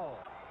 to go.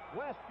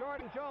 West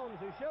guarding Jones,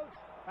 who shoots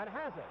and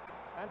has it.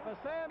 And for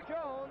Sam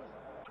Jones,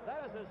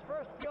 that is his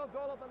first field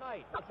goal of the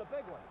night. That's a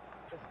big one.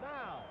 It's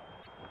now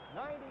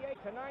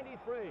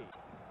 98-93.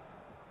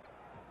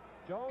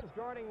 Jones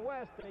guarding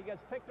West, and he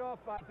gets picked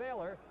off by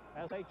Baylor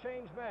as they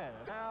change men.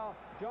 And now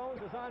Jones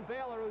is on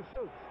Baylor, who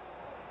shoots.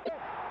 Hits.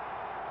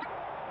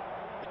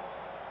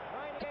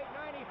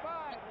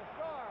 98-95, the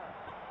score.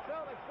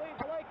 Celtics lead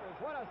the Lakers.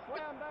 What a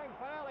slam-bang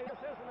finale this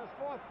is in this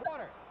fourth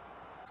quarter.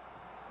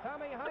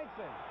 Tommy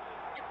Heinsohn.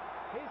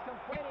 He's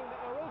complaining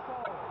that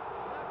LaRusso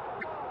knocked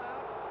the ball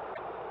out.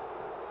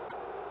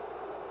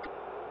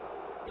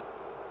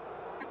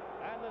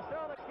 And the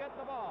Celtics get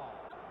the ball.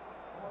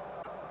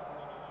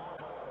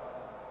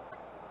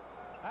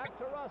 Back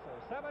to Russell.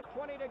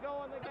 7:20 to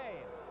go in the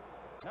game.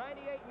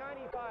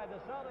 98-95. The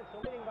Celtics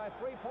are leading by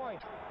 3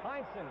 points.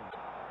 Heinsohn.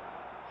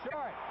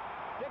 Short.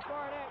 Dick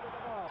Barnett with the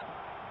ball.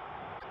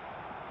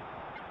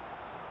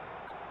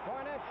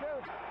 Barnett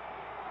shoots.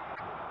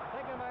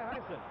 Taken by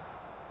Heinsohn.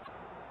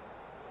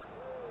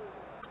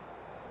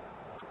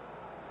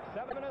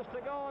 7 minutes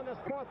to go in this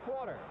fourth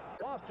quarter.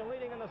 Boston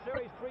leading in the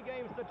series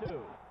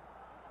 3-2.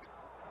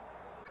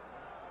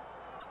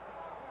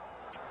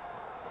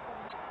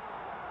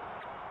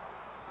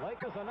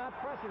 Lakers are not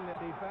pressing the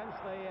defense.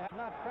 They have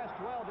not pressed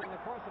well during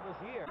the course of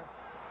this year.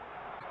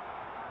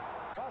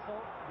 Russell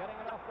getting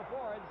it off the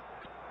boards.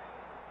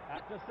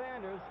 After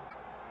Sanders.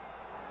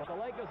 But the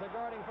Lakers are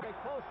guarding very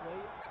closely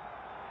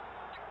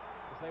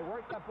as they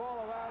work that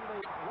ball around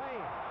the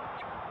lane.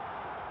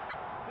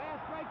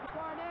 Fast break to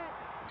Barnett.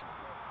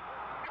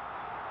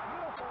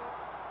 Beautiful.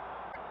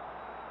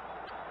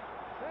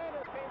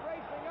 Sanders came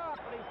racing up,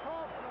 but he's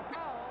called for the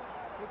foul.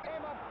 He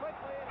came up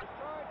quickly and is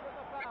charged with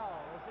the foul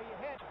as he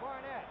hit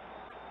Barnett.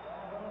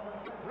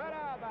 Red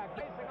Auerbach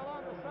pacing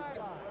along the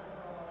sideline.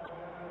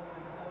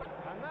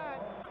 And that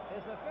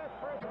is the 5th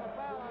personal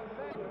foul on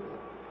Sanders.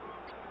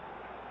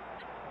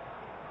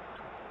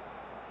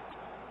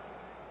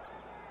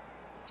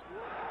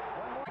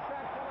 One more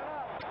shot coming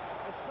up.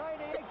 It's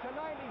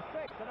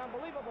 98-96, an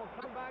unbelievable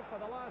comeback for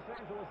the Los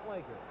Angeles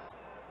Lakers.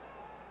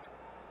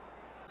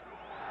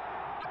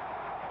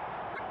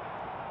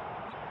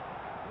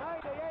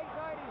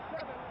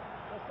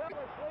 The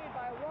Celtics lead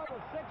by 1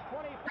 with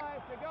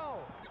 6:25 to go.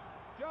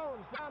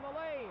 Jones down the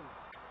lane,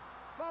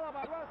 followed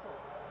by Russell.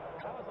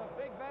 That was a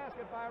big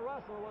basket by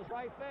Russell. It was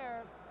right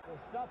there to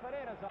stuff it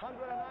in. It's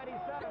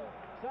 197.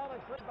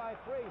 Celtics lead by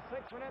 3,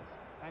 6 minutes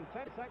and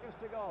 10 seconds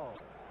to go.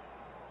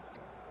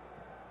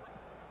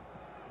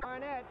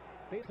 Barnett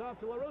feeds off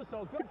to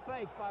LaRusso. Good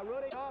fake by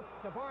Rudy. Off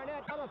to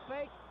Barnett. Another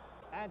fake.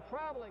 And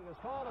traveling is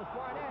called as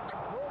Barnett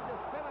moved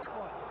his pivot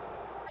foot.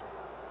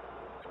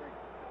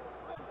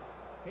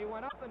 He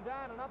went up and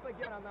down and up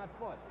again on that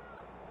foot.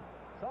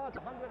 So it's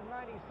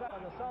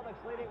 197. The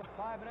Celtics leading with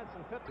 5 minutes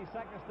and 50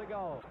 seconds to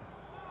go.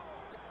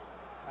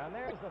 And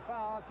there's the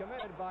foul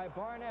committed by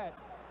Barnett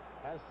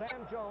as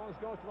Sam Jones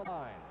goes to the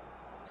line.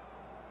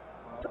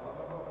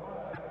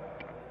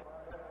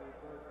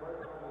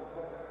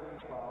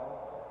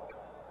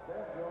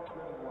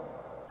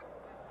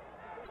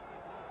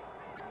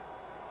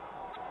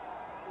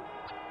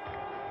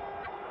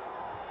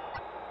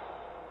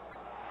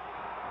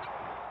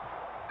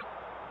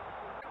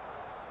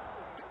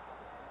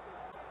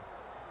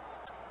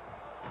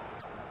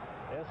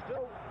 There's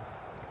still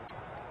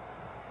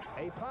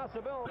a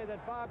possibility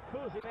that Bob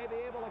Cousy may be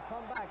able to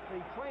come back, the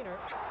trainer.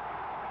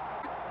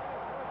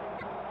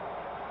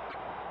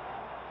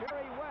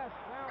 Jerry West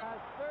now has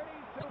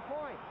 32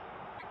 points,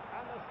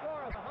 and the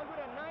score is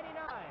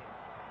 199.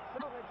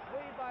 Celtics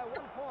lead by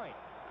 1 point.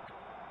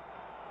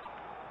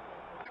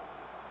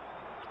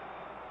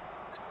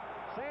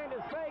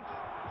 Sanders fakes,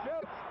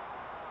 shoots.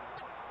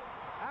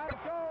 Out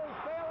it goes,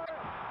 Baylor,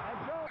 and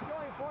Jones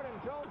going for it, and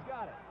Jones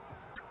got it.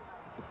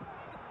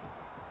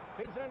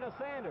 Feeds it into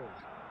Sanders.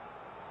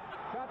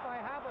 Shot by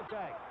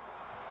Havlicek.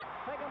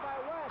 Taken by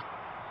West.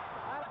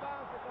 Out of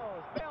bounds it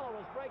goes. Baylor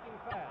was breaking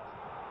fast.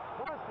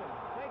 Boston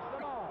takes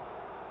the ball.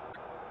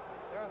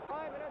 There are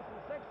 5 minutes and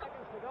 6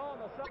 seconds to go,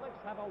 and the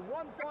Celtics have a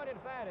 1-point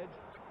advantage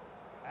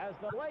as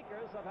the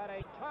Lakers have had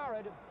a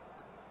torrid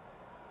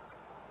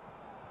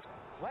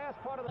last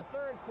part of the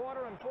third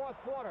quarter and fourth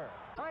quarter.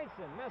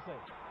 Heinsohn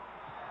missing.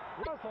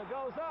 Russell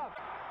goes up.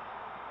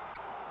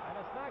 And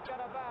it's knocked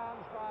out of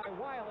bounds by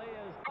Wiley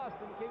as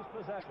Boston keeps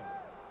possession.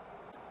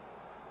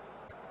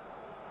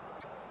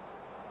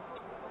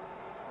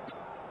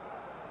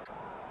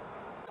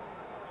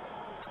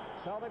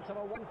 Celtics have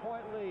a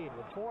 1-point lead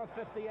with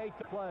 4:58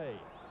 to play.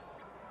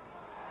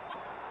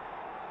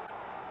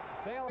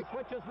 Baylor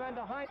switches men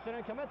to Heinsohn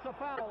and commits a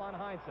foul on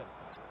Heinsohn.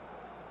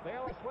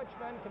 Baylor switch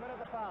men committed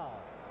the foul.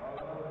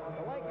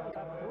 The Lakers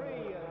have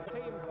 3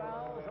 team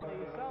fouls,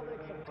 and the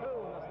Celtics have 2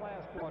 in this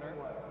last quarter.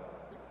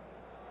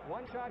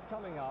 One shot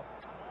coming up.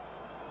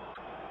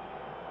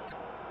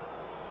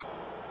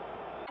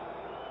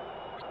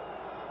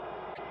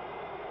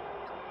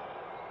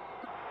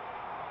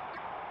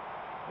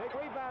 Big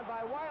rebound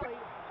by Wiley.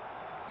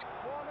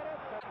 4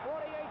 minutes and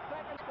 48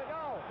 seconds to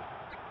go.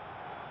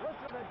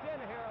 Listen to the din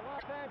here in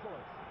Los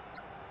Angeles.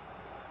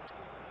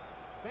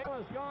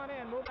 Baylor's gone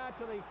in, moved out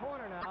to the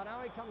corner now.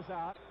 Now he comes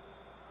out.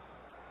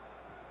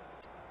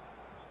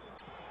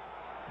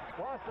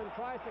 Boston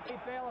tries to keep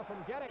Baylor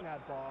from getting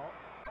that ball.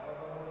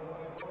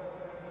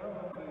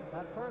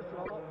 That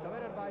personal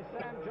committed by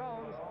Sam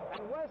Jones,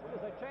 and West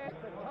has a chance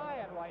to tie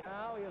it right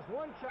now. He has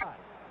 1 shot.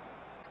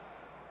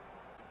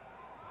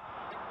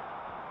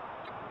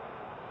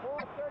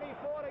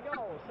 4:34 to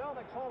go.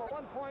 Celtics hold a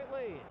 1-point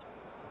lead.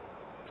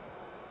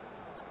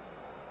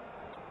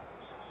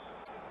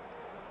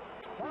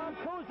 Bob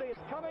Cousy is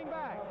coming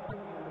back.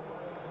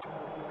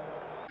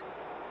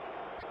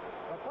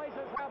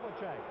 Replaces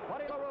Havlicek.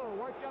 Buddy LaRue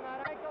working on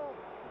that ankle.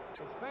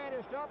 It's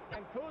bandaged up,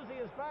 and Cousy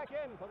is back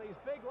in for these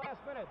big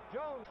last minutes.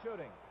 Jones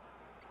shooting.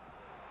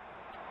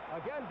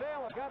 Again,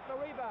 Baylor got the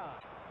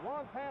rebound.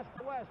 Long pass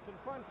to West in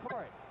front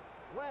court.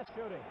 West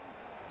shooting.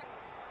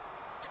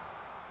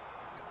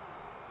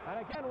 And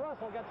again,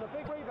 Russell gets a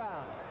big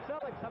rebound.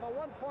 Celtics have a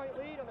 1-point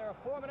lead, and there are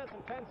 4 minutes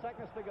and 10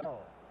 seconds to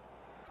go.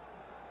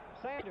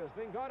 Sanders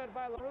being guarded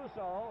by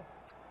LaRusso.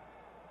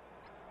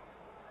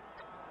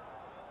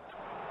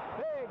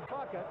 Big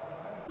bucket.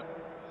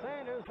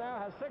 Sanders now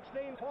has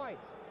 16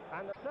 points.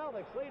 And the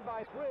Celtics lead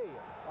by 3,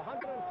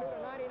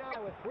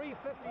 102-99 with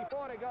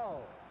 3:54 to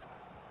go.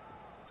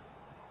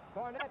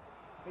 Barnett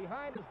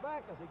behind his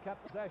back as he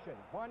kept possession.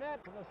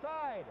 Barnett from the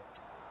side.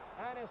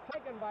 And is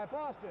taken by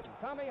Boston.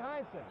 Tommy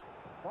Heinsohn.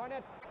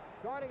 Barnett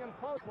guarding him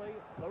closely.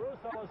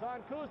 LaRusso is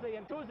on Cousy,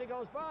 and Cousy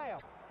goes by him.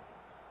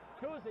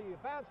 Cousy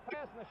bounce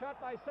pass and the shot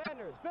by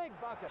Sanders. Big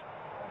bucket.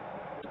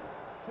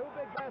 2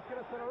 big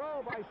baskets in a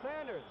row by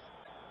Sanders.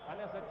 And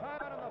there's a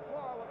timeout on the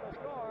floor with the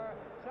score.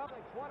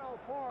 Celtics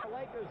 104,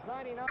 Lakers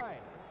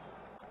 99.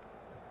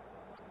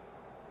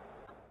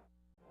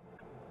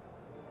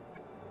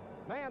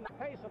 Man, the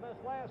pace of this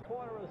last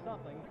quarter is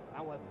something.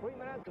 And with 3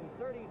 minutes and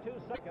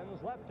 32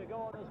 seconds left to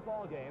go in this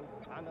ball game,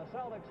 and the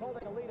Celtics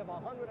holding a lead of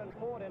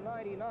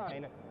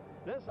 104-99,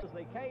 this is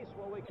the case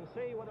where we can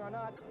see whether or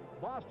not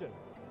Boston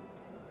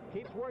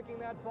keeps working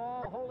that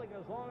ball, holding it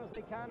as long as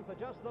they can for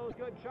just those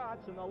good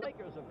shots. And the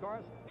Lakers, of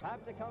course,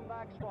 have to come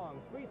back strong.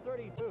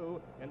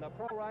 3:32 in the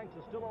pro ranks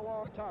is still a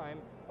long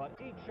time, but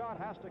each shot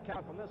has to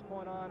count from this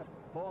point on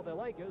for the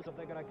Lakers if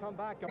they're going to come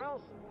back, or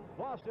else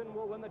Boston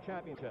will win the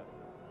championship.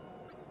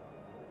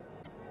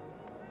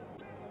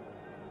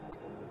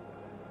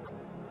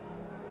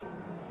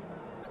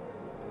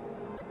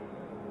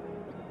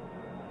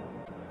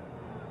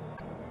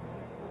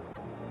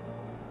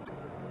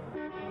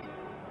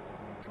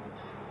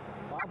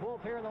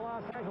 Here in the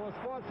Los Angeles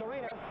Sports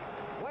Arena,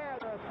 where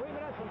there are 3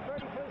 minutes and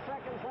 32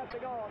 seconds left to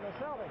go, and the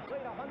Celtics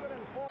lead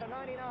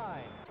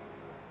 104-99.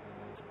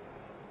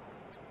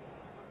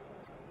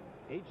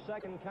 Each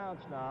second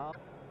counts now,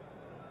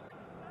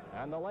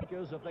 and the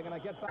Lakers, if they're going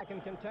to get back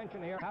in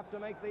contention here, have to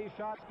make these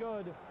shots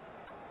good.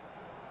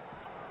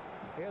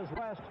 Here's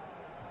West,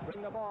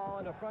 bring the ball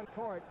into front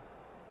court.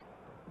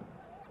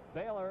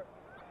 Baylor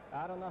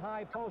out on the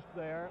high post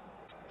there,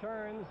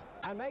 turns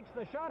and makes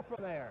the shot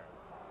from there.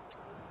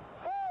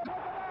 Look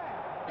at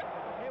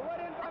that! It went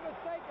in by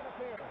mistake, it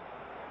appears.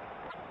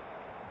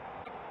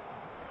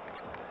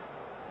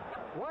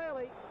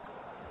 Wiley.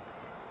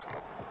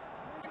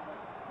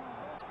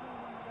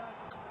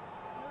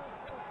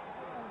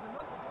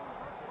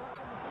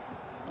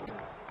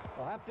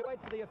 We'll have to wait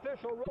for the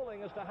official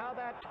ruling as to how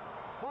that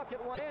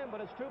bucket went in,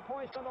 but it's 2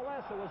 points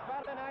nonetheless. It was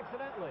batted in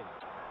accidentally.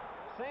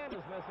 Sand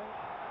is missing.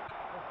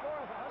 The score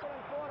is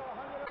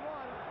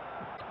 104-101.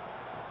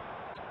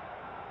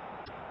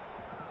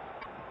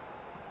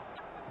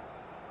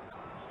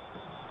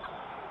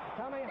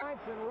 Tommy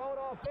Heinsohn rode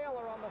off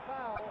Baylor on the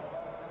foul.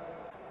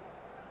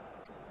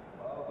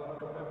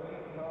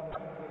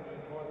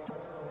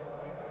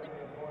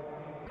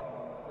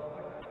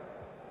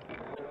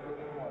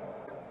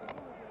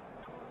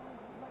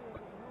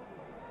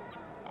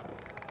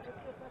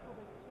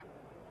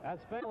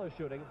 That's Baylor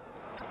shooting.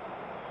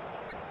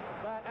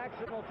 That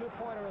accidental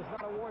two-pointer is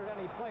not awarded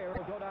any player.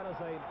 It'll go down as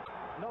a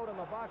note in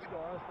the box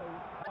score as they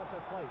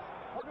took place.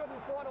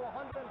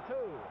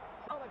 104-102.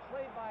 Celtics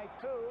lead by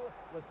 2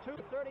 with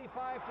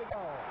 2:35 to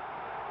go.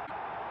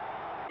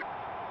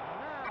 And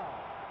now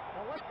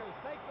the Lakers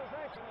take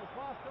possession as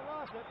Boston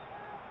lost it.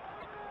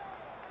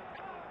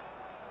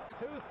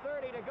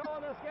 2:30 to go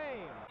in this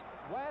game.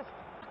 West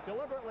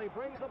deliberately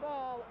brings the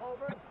ball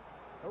over.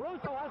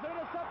 Caruso has it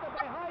intercepted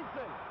by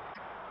Heinsohn.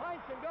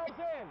 Heinsohn goes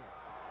in.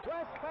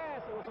 West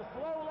pass. It was a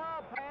slow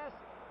lob pass.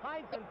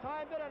 Heinsohn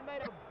timed it and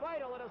made a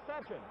vital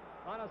interception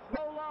on a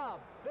slow lob.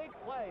 Big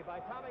play by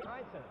Tommy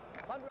Heinsohn.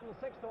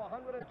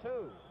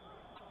 106-102.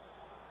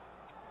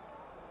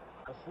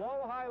 A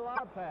slow high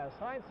lob pass.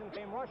 Heinsohn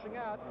came rushing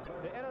out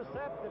to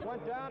intercept. It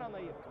went down on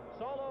the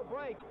solo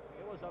break.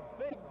 It was a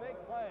big, big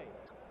play.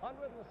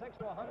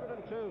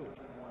 106-102.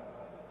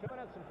 2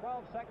 minutes and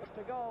 12 seconds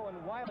to go,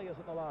 and Wiley is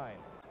at the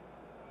line.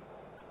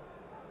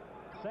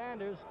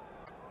 Sanders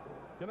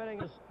committing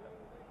his,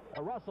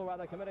 Russell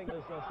rather, committing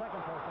his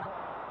second personal.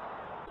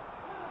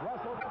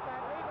 Russell got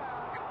that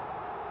rebound.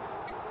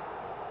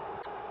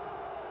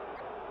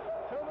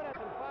 2 minutes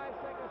and 5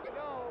 seconds to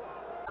go.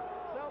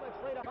 Celtics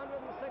lead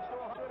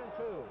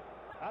 106-102.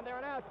 And there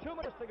are now 2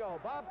 minutes to go.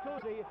 Bob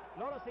Cousy,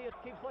 notice he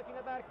keeps looking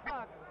at that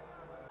clock.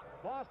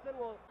 Boston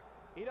will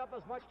eat up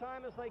as much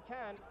time as they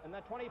can in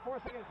that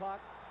 24-second clock.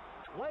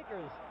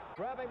 Lakers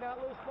grabbing that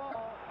loose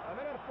ball.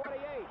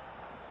 1:48.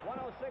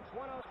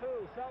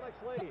 106-102.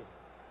 Celtics lead.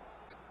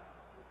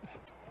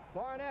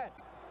 Barnett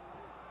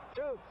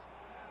shoots.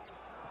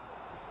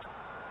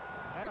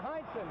 And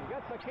Heinsohn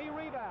gets a key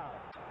rebound.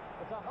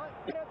 It's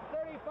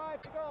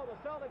 1:35 to go.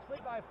 The Celtics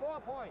lead by 4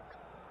 points.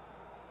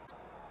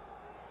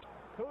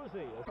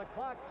 Cousy, as the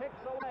clock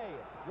ticks away.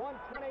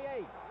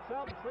 1:28.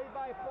 Celtics lead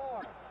by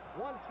 4.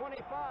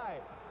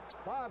 1:25.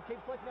 Bob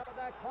keeps looking up at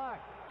that clock.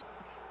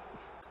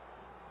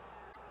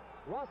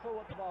 Russell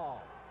with the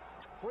ball.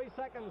 3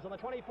 seconds on the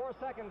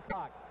 24-second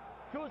clock.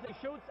 Cousy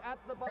shoots at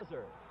the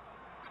buzzer.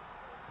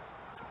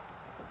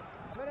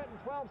 1 minute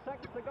and 12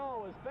 seconds to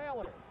go as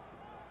Baylor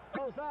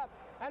goes up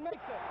and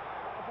makes it.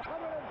 It's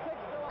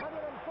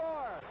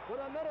 106-104 with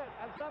 1 minute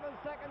and 7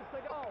 seconds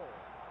to go.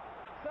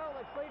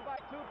 Celtics lead by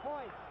 2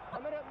 points.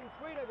 1 minute and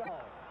 3 to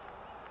go.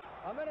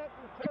 1 minute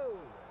and 2.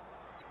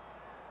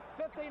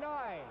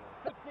 59,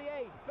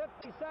 58, 59.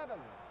 57.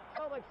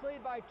 Celtics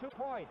lead by 2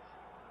 points.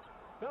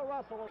 Bill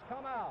Russell has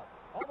come out.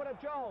 Over to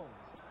Jones.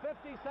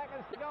 50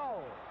 seconds to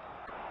go.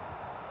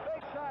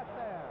 Big shot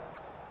there.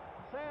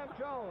 Sam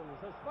Jones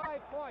has 5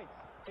 points.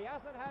 He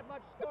hasn't had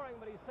much scoring,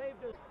 but he saved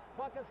his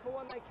buckets for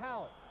when they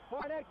count.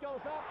 Barnett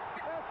goes up.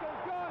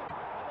 Basket's good.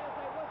 And there's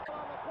a whistle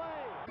on the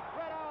play.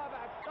 Red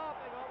Auerbach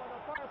stopping over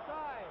the far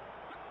side.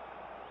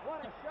 What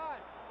a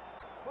shot.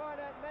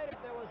 Barnett made it.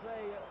 There was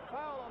a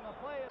foul on the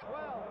play as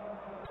well.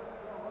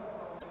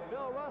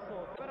 Bill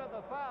Russell committed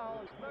the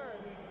foul, his third.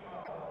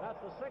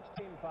 That's the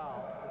 16th foul.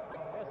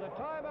 There's a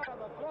timeout on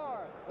the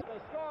floor. With the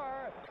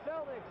score,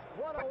 Celtics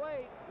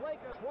 108,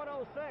 Lakers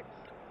 106.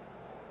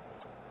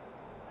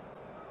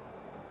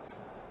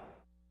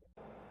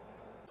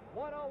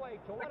 .108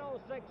 to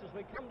 106 as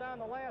we come down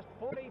the last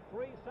 43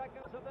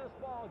 seconds of this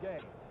ball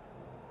game.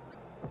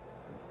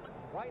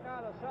 Right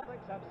now the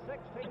Celtics have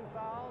 16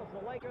 fouls.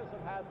 The Lakers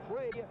have had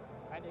 3.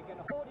 And you can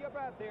hold your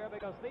breath here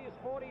because these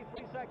 43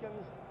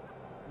 seconds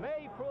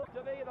may prove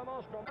to be the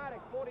most dramatic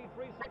 43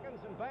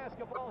 seconds in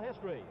basketball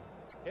history.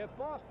 If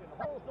Boston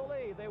holds the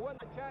lead, they win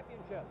the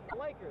championship. The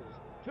Lakers,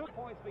 2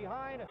 points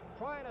behind,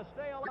 trying to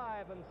stay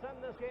alive and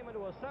send this game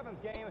into a 7th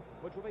game,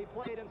 which will be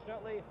played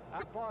incidentally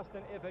at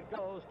Boston if it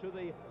goes to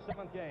the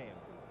 7th game.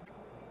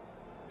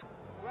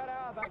 Red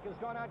Auerbach has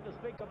gone out to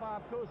speak to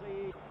Bob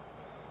Cousy. He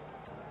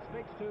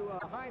speaks to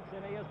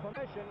Heinsohn. He has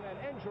permission, and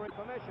injury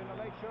permission, to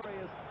make sure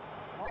he is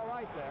all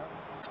right there.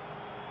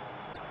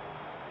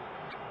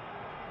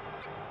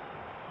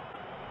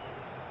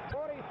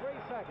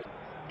 Seconds.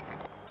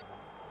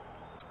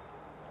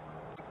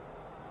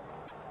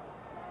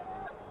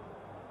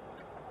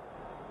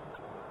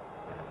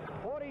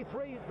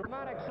 43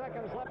 dramatic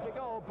seconds left to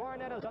go.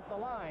 Barnett is up the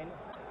line.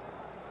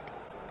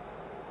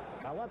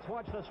 Now let's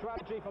watch the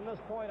strategy from this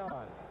point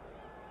on.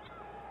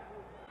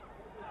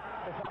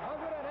 It's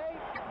 108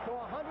 to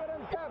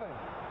 107.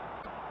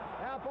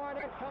 Now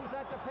Barnett comes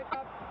out to pick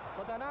up,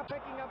 but they're not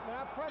picking up, they're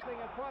not pressing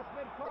across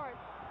mid-court.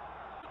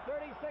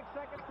 36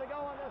 seconds to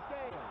go in this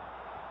game.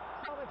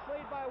 Celtics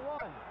lead by 1.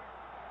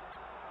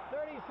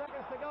 30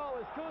 seconds to go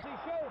as Cousy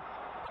shoots.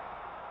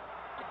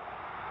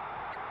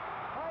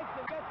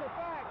 Heinsohn gets it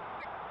back.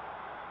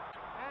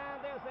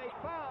 And there's a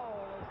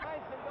foul as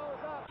Heinsohn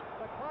goes up.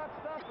 The clock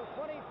stops with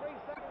 23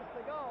 seconds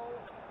to go.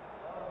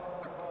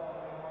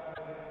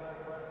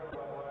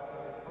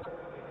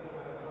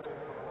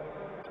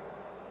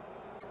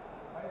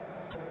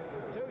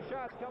 2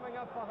 shots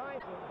coming up for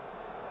Heinsohn.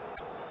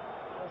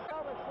 The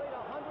Celtics lead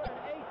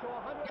 108 to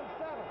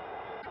 107.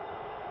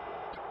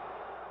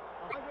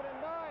 109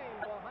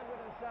 to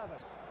 107.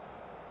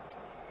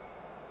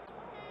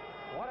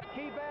 What a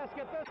key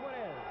basket this one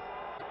is.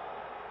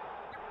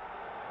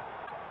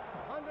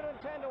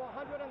 110 to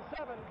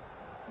 107.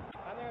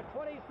 And there are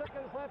 20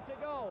 seconds left to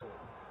go.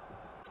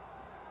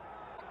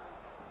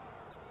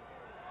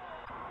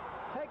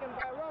 Taken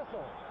by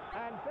Russell.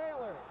 And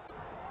Baylor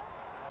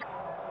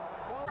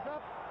goes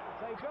up.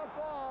 It's a jump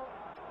ball.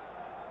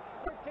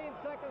 13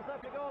 seconds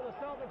left to go. The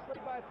Celtics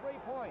lead by 3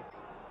 points.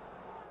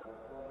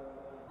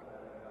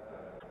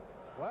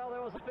 Well,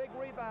 there was a big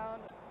rebound.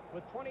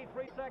 With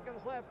 23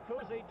 seconds left,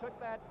 Cousy took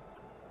that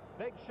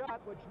big shot,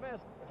 which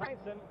missed.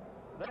 Heinsohn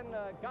then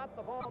got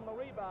the ball on the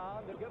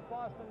rebound to give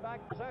Boston back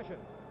possession.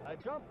 A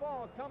jump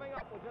ball coming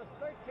up with just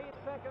 13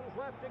 seconds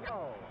left to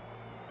go.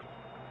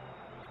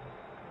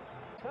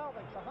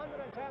 Celtics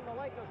 110, the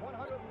Lakers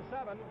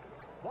 107.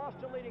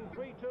 Boston leading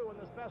 3-2 in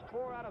this best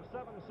 4 out of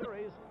 7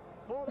 series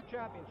for the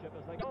championship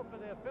as they go for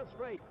their 5th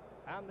straight.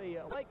 And the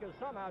Lakers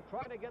somehow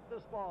trying to get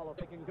this ball. If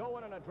they can go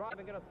in on a drive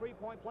and get a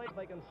 3-point play, if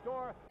they can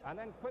score and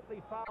then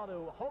quickly foul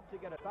to hope to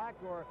get it back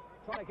or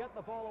try to get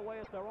the ball away,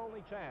 it's their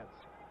only chance.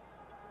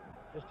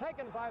 It's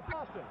taken by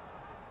Boston.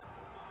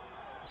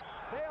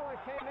 Baylor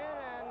came in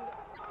and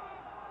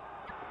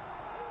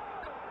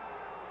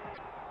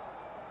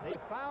the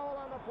foul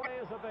on the play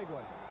is a big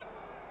one.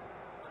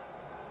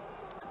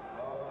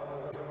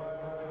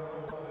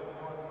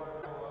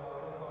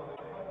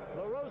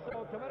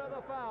 LaRusso committed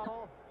the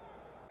foul.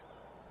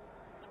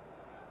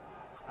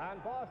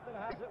 And Boston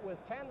has it with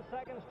 10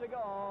 seconds to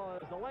go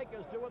as the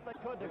Lakers do what they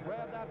could to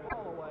grab that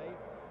ball away.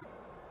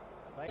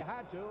 They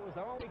had to. It was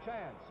their only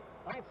chance.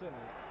 Heinsohn,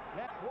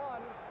 next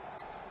one.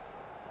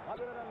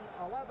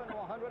 111 to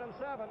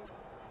 107.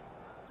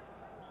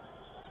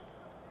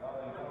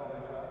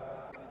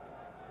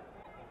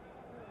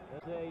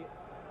 There's a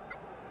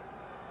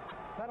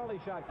penalty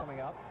shot coming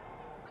up.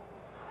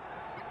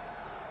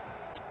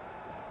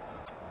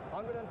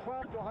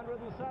 112 to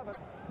 107.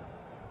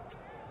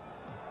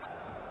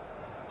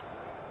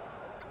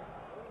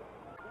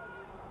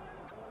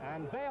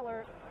 And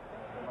Baylor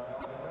puts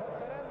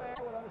it in there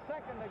with a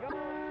second to go.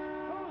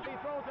 Cousy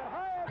throws it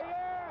high in the air.